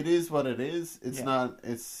what it is. It's not.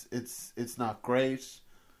 It's not great.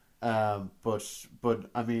 But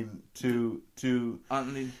I mean to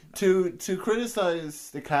criticize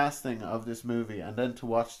the casting of this movie and then to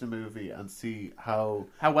watch the movie and see how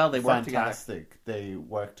well they work together. Fantastic they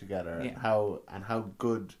work together, and how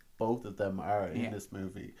good both of them are in this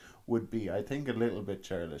movie would be, I think, a little bit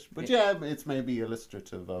churlish. But it's maybe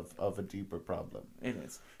illustrative of a deeper problem. It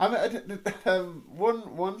is. I mean,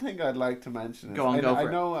 one thing I'd like to mention is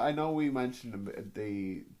I know we mentioned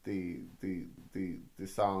the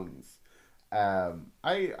songs. I'm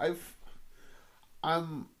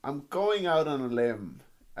going out on a limb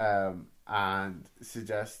and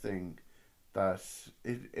suggesting that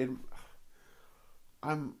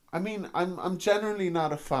I'm generally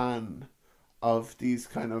not a fan of these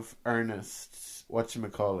kind of earnest,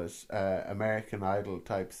 American Idol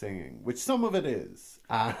type singing, which some of it is.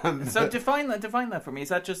 So define that for me. Is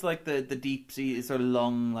that just like the deep sea, sort of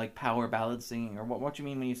long, like power ballad singing, or what do you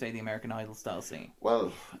mean when you say the American Idol style singing?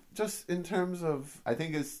 Well, just in terms of, I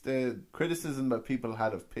think it's the criticism that people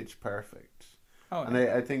had of Pitch Perfect. Oh, and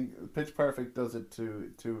I think Pitch Perfect does it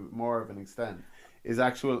to more of an extent. Is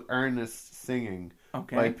actual earnest singing.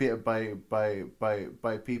 Okay. By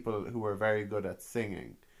people who are very good at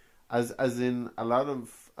singing, as in a lot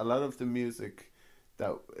of the music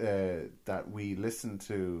that we listen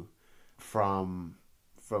to from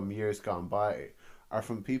years gone by are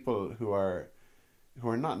from people who are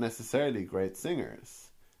not necessarily great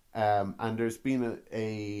singers, and there's been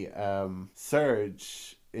a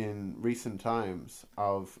surge in recent times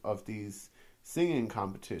of these singing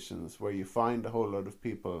competitions where you find a whole lot of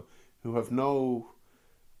people who have no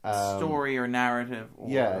story or narrative, or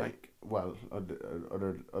like, well,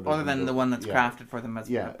 other than the one that's crafted for them as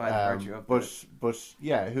by the virtue of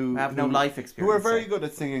who have no life experience, who are very good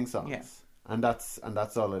at singing songs, and that's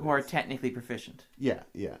all it who are is. technically proficient.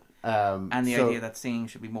 And the idea that singing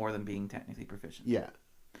should be more than being technically proficient.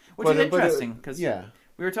 Which is interesting, because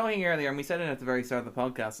we were talking earlier, and we said it at the very start of the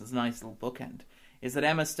podcast, it's a nice little bookend, is that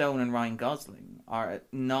Emma Stone and Ryan Gosling are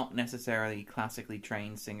not necessarily classically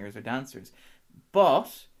trained singers or dancers,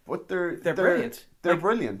 but they're brilliant. They're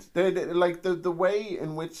brilliant. They like the way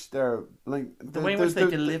in which they're like the way in which they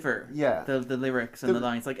deliver the lyrics and the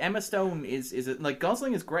lines. Like Emma Stone is like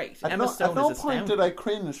Gosling is great. Emma Stone is astounding. At no point did I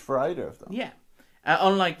cringe for either of them. Yeah,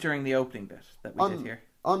 unlike during the opening bit that we did here.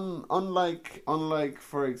 Unlike,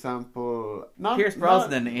 for example, Pierce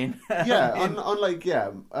Brosnan in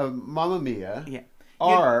Mamma Mia. Yeah,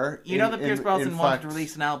 or you know that Pierce Brosnan wanted to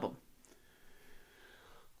release an album.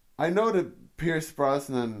 I know that Pierce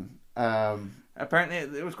Brosnan. Apparently,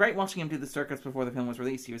 it was great watching him do the circuits before the film was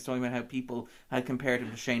released. He was talking about how people had compared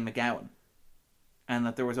him to Shane MacGowan, and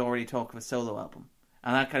that there was already talk of a solo album,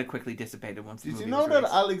 and that kind of quickly dissipated once. Did you know that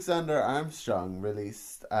Alexander Armstrong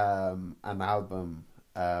released an album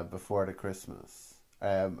before the Christmas?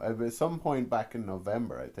 At some point back in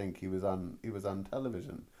November, I think he was on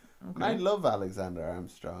television. Okay. And I love Alexander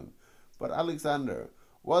Armstrong, but Alexander,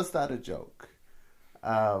 was that a joke?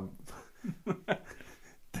 I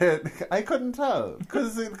couldn't tell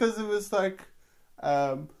because it was like,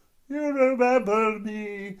 you remember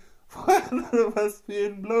me when the west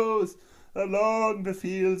wind blows along the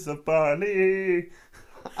fields of barley,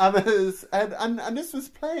 and this was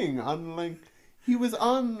playing on like he was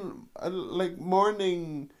on like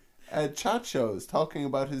morning chat shows talking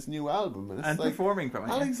about his new album and like, performing from it.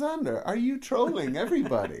 Alexander, are you trolling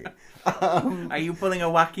everybody? Are you pulling a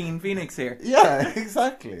Joaquin Phoenix here? Yeah,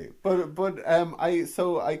 exactly. But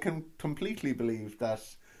I can completely believe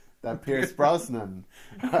that Pierce Brosnan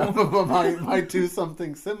might do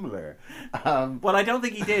something similar. Well, I don't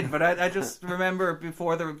think he did, but I just remember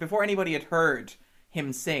before anybody had heard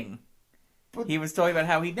him sing, he was talking about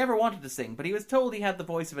how he never wanted to sing, but he was told he had the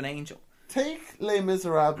voice of an angel. Take Les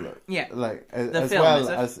Miserables, like as film, well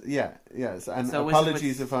as yes, and so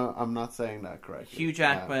apologies if I'm not saying that correctly. Hugh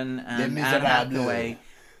Jackman and Anne Hathaway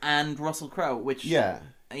and Russell Crowe, which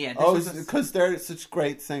because they're such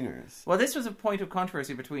great singers. Well, this was a point of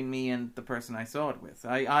controversy between me and the person I saw it with.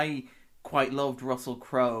 I quite loved Russell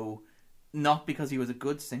Crowe, not because he was a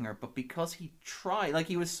good singer, but because he tried. Like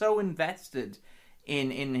he was so invested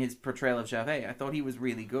in his portrayal of Javert. I thought he was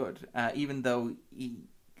really good, even though he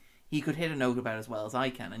could hit a note about as well as I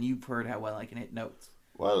can, and you've heard how well I can hit notes.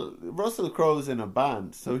 Well, Russell Crowe's in a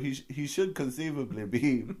band, so he should conceivably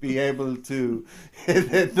be able to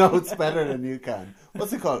hit notes better than you can.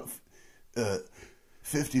 What's it called?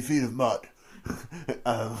 50 Feet of Mud.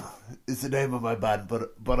 It's the name of my band,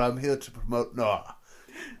 but I'm here to promote Noah.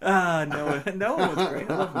 Noah was great.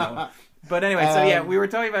 I love Noah. But anyway, so we were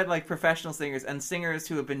talking about like professional singers and singers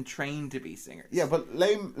who have been trained to be singers. Yeah, but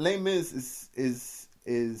Les Mis is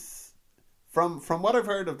from what I've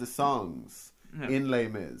heard of the songs in Les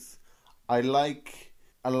Mis, I like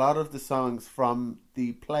a lot of the songs from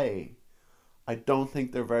the play. I don't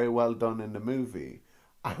think they're very well done in the movie,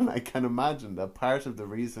 and I can imagine that part of the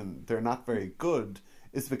reason they're not very good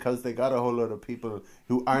is because they got a whole lot of people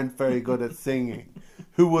who aren't very good at singing.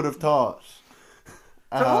 Who would have thought?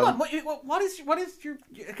 So hold on, what is your?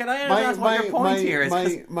 Can I ask what your point here is?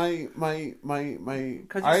 My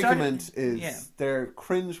argument is they're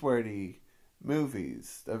cringeworthy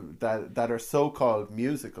movies that are so-called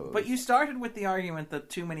musicals. But you started with the argument that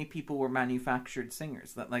too many people were manufactured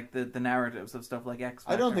singers, that like the narratives of stuff like X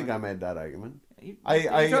Factor. I don't think I made that argument. You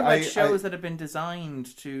talk about shows that have been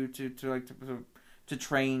designed to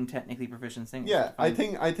train technically proficient singers. Yeah, I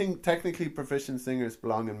think technically proficient singers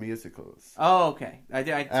belong in musicals. Oh, okay. I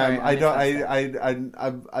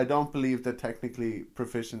don't believe that technically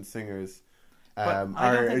proficient singers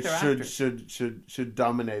should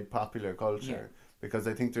dominate popular culture, because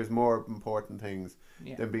I think there's more important things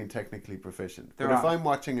than being technically proficient. But if I'm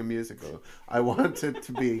watching a musical, I want it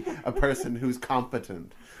to be a person who's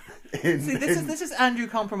competent. This is Andrew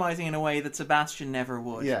compromising in a way that Sebastian never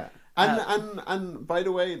would. Yeah. And by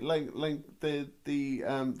the way, like the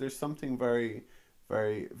there's something very,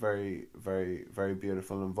 very, very, very, very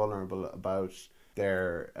beautiful and vulnerable about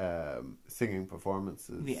their singing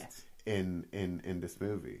performances. Yes. In this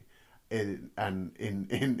movie, and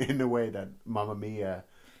in a way that Mamma Mia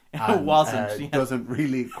and, wasn't. doesn't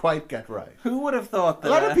really quite get right. Who would have thought that?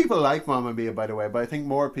 A lot of people like Mamma Mia, by the way, but I think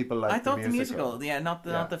more people like the musical. The musical,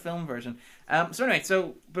 not the film version. So anyway,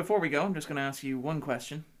 so before we go, I'm just going to ask you one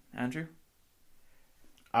question, Andrew.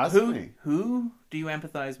 Ask me. Who do you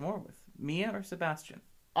empathise more with, Mia or Sebastian?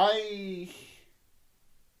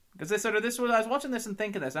 Because I was watching this and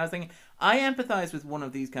thinking this, and I was thinking, I empathise with one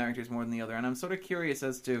of these characters more than the other, and I'm sort of curious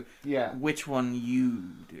as to which one you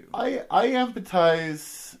do. I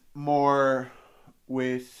empathise more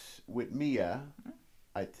with Mia,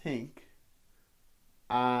 I think,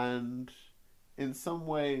 and in some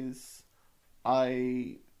ways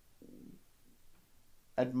I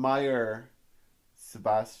admire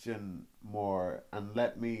Sebastian more, and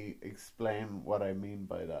let me explain what I mean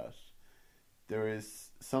by that. There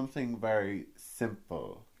is something very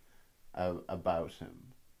simple about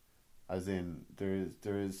him, as in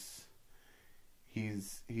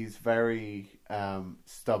he's very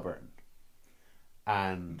stubborn,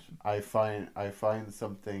 and I find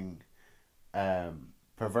something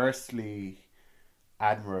perversely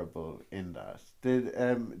admirable in that.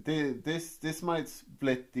 This might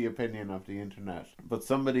split the opinion of the internet, but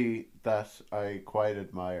somebody that I quite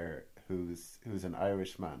admire, who's an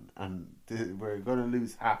Irishman, and we're going to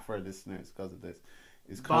lose half our listeners because of this,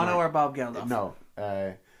 is Bono or Bob Geldof? No,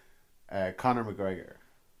 Conor McGregor.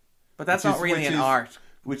 But that's not really an art.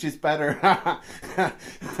 Which is better.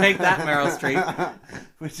 Take that, Meryl Streep.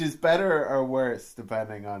 Which is better or worse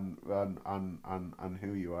depending on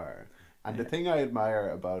who you are. And the thing I admire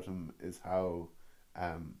about him is how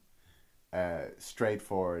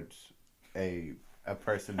straightforward a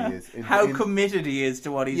person he is. How committed he is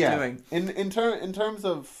to what he's doing. In terms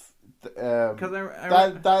of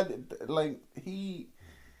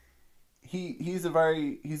he's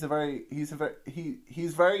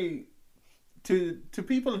very to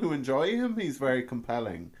people who enjoy him, he's very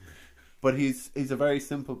compelling, but he's a very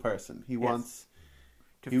simple person. He wants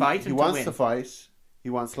to fight. He wants to fight. He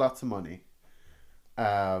wants lots of money.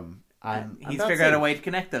 And he's figured out a way to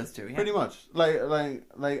connect those two. Yeah. Pretty much,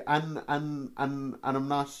 and I'm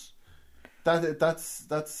not.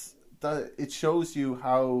 That's it shows you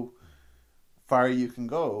how far you can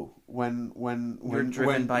go when you've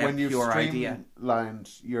streamlined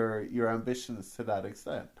your ambitions to that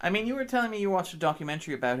extent. I mean, you were telling me you watched a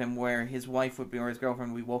documentary about him where his wife would be, or his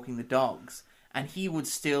girlfriend would be walking the dogs, and he would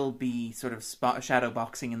still be sort of shadow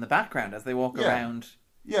boxing in the background as they walk around.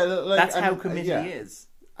 Yeah, that's how committed he is.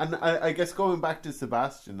 And I guess going back to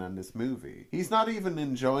Sebastian and this movie, he's not even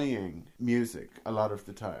enjoying music a lot of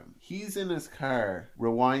the time. He's in his car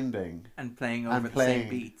rewinding and playing over the same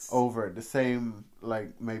beats. Over the same,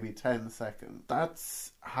 maybe 10 seconds.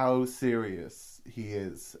 That's how serious he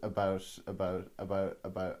is about his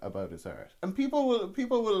art. And people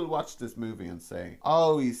will watch this movie and say,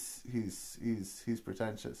 "Oh, he's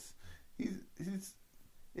pretentious."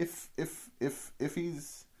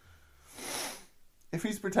 If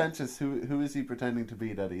he's pretentious, who is he pretending to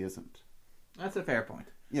be that he isn't? That's a fair point.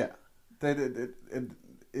 Yeah, there's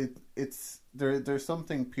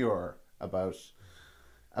something pure about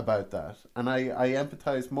that, and I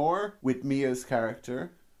empathize more with Mia's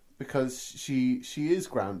character because she is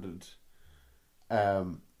grounded.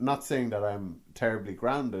 Not saying that I'm terribly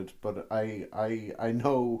grounded, but I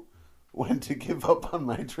know when to give up on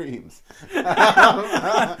my dreams.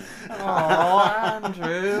 Oh,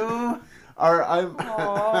 Andrew. Or I'm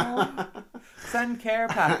send care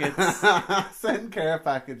packets. Send care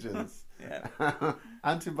packages. Yeah.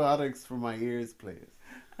 Antibiotics for my ears, please.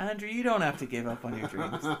 Andrew, you don't have to give up on your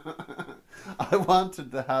dreams. I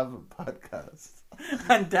wanted to have a podcast.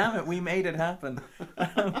 And damn it, we made it happen.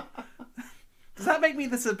 Does that make me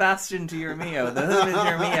the Sebastian to your Mia?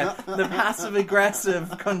 The passive-aggressive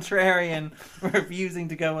contrarian refusing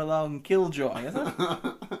to go along killjoy, is it?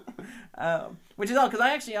 Which is odd, because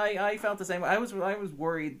I felt the same. I was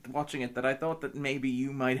worried watching it that I thought that maybe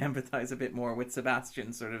you might empathise a bit more with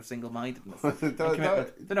Sebastian's sort of single-mindedness. But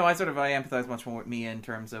no, I empathise much more with Mia in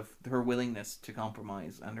terms of her willingness to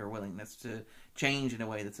compromise and her willingness to change in a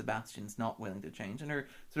way that Sebastian's not willing to change, and her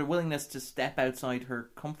sort of willingness to step outside her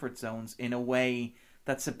comfort zones in a way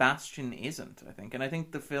that Sebastian isn't, I think. And I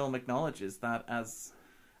think the film acknowledges that as...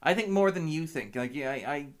 I think more than you think. I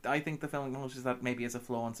think the film acknowledges that maybe as a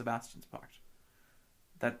flaw on Sebastian's part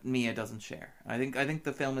that Mia doesn't share. I think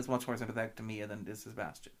the film is much more sympathetic to Mia than it is to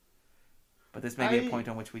Sebastian. But this may be a point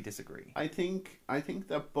on which we disagree. I think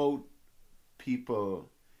that both people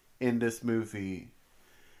in this movie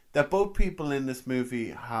have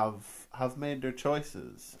made their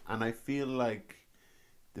choices, and I feel like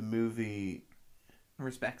the movie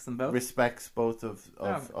respects them both. Respects both of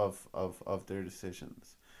their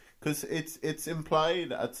decisions. Because it's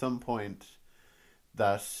implied at some point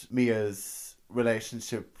that Mia's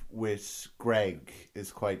relationship with Greg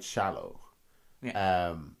is quite shallow.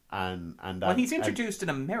 Yeah. And that, well, he's introduced in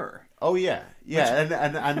a mirror. Oh yeah,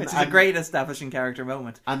 yeah, Which is a great establishing character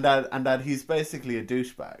moment. And that he's basically a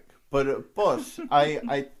douchebag. But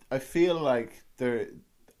I feel like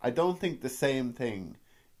I don't think the same thing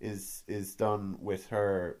is done with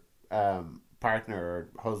her partner or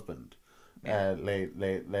husband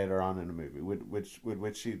later on in the movie, with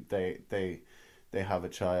which they have a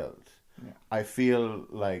child. Yeah. I feel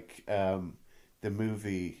like the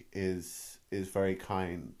movie is very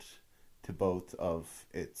kind to both of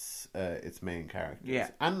its main characters. Yeah.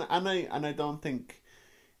 And I don't think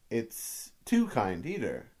it's too kind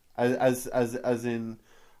either. As in,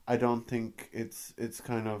 I don't think it's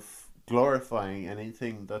kind of glorifying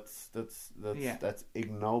anything that's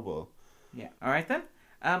ignoble. Yeah. All right then.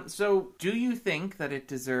 So, do you think that it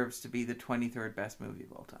deserves to be the 23rd best movie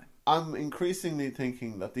of all time? I'm increasingly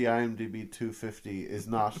thinking that the IMDb 250 is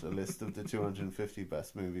not a list of the 250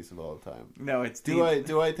 best movies of all time. No, it's... Do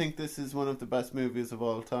I think this is one of the best movies of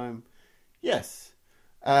all time? Yes.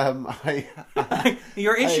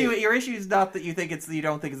 Your issue is not that you don't think it's the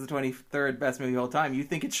 23rd best movie of all time. You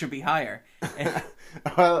think it should be higher.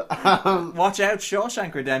 Well, watch out,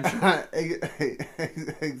 Shawshank Redemption.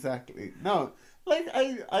 Exactly. No, like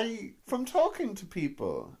I from talking to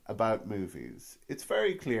people about movies, it's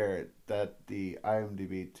very clear that the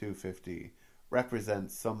IMDb 250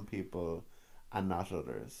 represents some people and not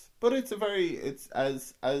others. But it's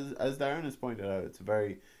as Darren has pointed out, it's a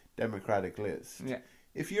very democratic list. Yeah.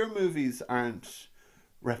 If your movies aren't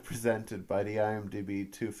represented by the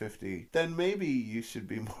IMDb 250, then maybe you should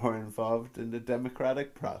be more involved in the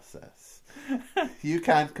democratic process. You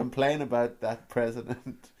can't complain about that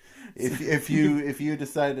president if you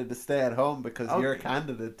decided to stay at home because your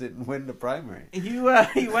candidate didn't win the primary. You went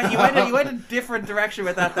a different direction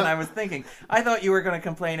with that than I was thinking. I thought you were going to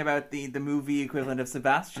complain about the movie equivalent of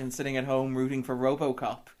Sebastian sitting at home rooting for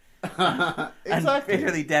RoboCop. Exactly. And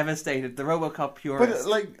bitterly devastated, the RoboCop purist.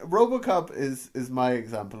 But like RoboCop is my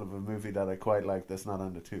example of a movie that I quite like that's not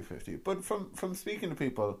under 250. But from speaking to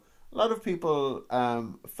people, a lot of people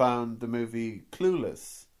found the movie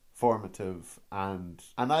Clueless formative, and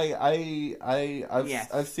I've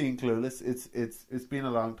seen Clueless. It's been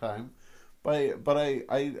a long time, but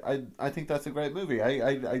I think that's a great movie.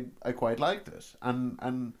 I quite liked it,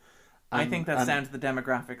 and I think that's down to the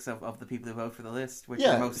demographics of the people who vote for the list, which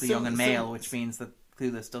are mostly young and male, which means that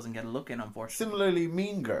Clueless doesn't get a look in, unfortunately. Similarly,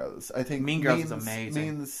 Mean Girls, I think Mean Girls is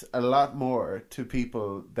amazing. Means a lot more to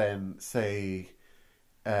people than, say...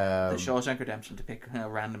 the Shawshank Redemption, to pick a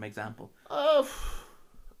random example. I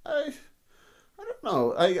don't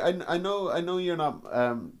know. I know you're not,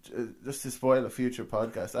 just to spoil a future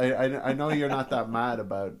podcast, I know you're not that mad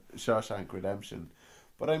about Shawshank Redemption.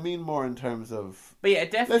 But I mean more in terms of... But yeah,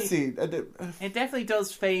 it definitely... Let's see. It definitely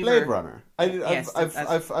does favour... Blade Runner.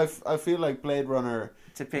 I feel like Blade Runner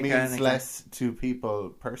means less to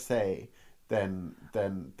people per se than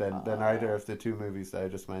either of the two movies that I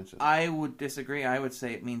just mentioned. I would disagree. I would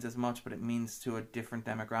say it means as much, but it means to a different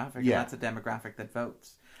demographic. Yeah. And that's a demographic that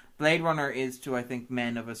votes. Blade Runner is to, I think,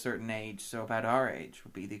 men of a certain age, so about our age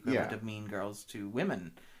would be the equivalent of Mean Girls to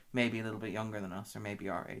women. Maybe a little bit younger than us, or maybe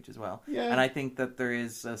our age as well. Yeah. And I think that there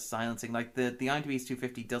is a silencing. Like, the IMDb's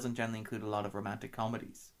 250 doesn't generally include a lot of romantic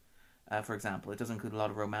comedies, for example. It doesn't include a lot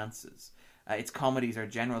of romances. Its comedies are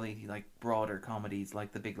generally, like, broader comedies,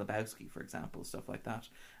 like The Big Lebowski, for example, stuff like that,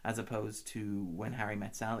 as opposed to When Harry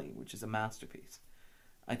Met Sally, which is a masterpiece.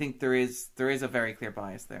 I think there is a very clear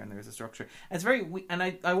bias there, and there is a structure. And it's very... And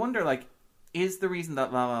I wonder, like... Is the reason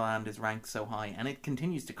that La La Land is ranked so high, and it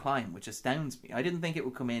continues to climb, which astounds me. I didn't think it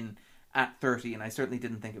would come in at 30, and I certainly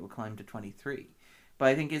didn't think it would climb to 23. But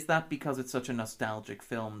I think, is that because it's such a nostalgic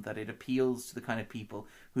film that it appeals to the kind of people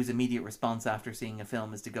whose immediate response after seeing a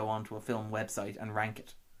film is to go onto a film website and rank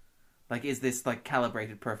it? Like, is this like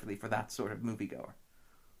calibrated perfectly for that sort of moviegoer?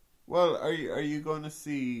 Well, are you going to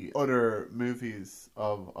see other movies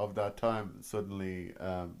of that time suddenly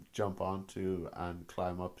jump onto and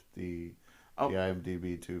climb up the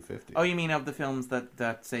IMDb 250? Oh, you mean of the films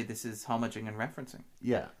that say this is homaging and referencing?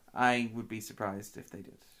 Yeah. I would be surprised if they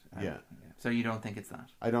did. Yeah. So you don't think it's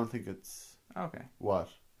that? I don't think it's... Okay. What?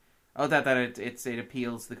 Oh, that it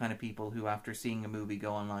appeals to the kind of people who, after seeing a movie,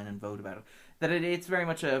 go online and vote about it. that it's very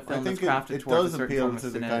much a I film that's think crafted it towards does a certain appeal form to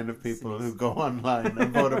of the cinema. kind of people who go online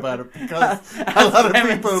and vote about it, because a lot of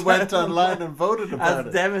people went online and voted about as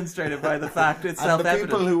it. demonstrated by the fact it's And the self-evident.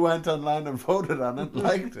 people who went online and voted on it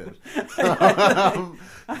liked it.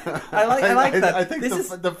 I like that. I think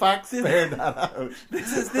the facts bear that out.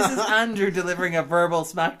 This is Andrew delivering a verbal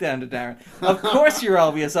smackdown to Darren. Of course, your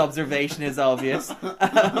obvious observation is obvious.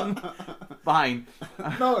 Fine.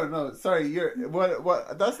 No, sorry.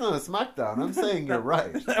 What? That's not a smackdown. I'm saying you're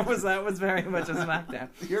right. That was very much a smackdown.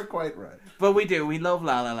 You're quite right. But we do. We love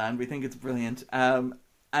La La Land. We think it's brilliant.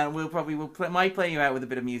 And might play you out with a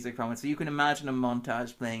bit of music from it, so you can imagine a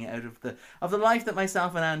montage playing out of the life that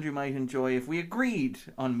myself and Andrew might enjoy if we agreed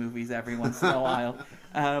on movies every once in a while.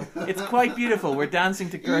 It's quite beautiful. We're dancing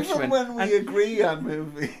to Gershwin. Even when we agree on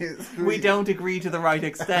movies, we don't agree to the right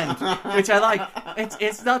extent, which I like.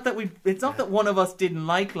 It's not that one of us didn't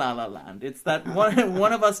like La La Land. It's that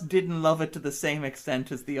one of us didn't love it to the same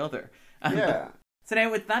extent as the other. Yeah. So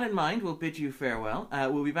now, with that in mind, we'll bid you farewell.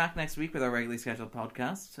 We'll be back next week with our regularly scheduled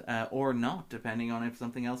podcast, or not, depending on if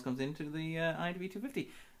something else comes into the IMDb 250.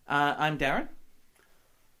 I'm Darren.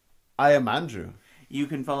 I am Andrew. You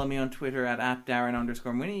can follow me on Twitter at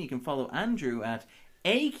 @Darren_Mooney. You can follow Andrew at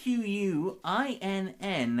AQUINNIUQA.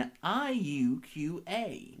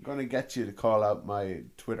 I'm going to get you to call out my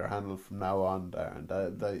Twitter handle from now on, Darren.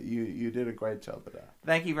 You did a great job of that.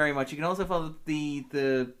 Thank you very much. You can also follow the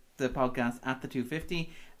podcast at the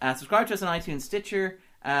 250. Subscribe to us on iTunes, Stitcher.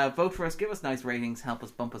 Vote for us, give us nice ratings, help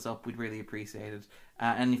us bump us up. We'd really appreciate it.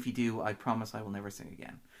 And if you do, I promise I will never sing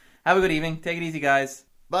again. Have a good evening. Take it easy, guys.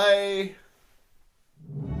 Bye.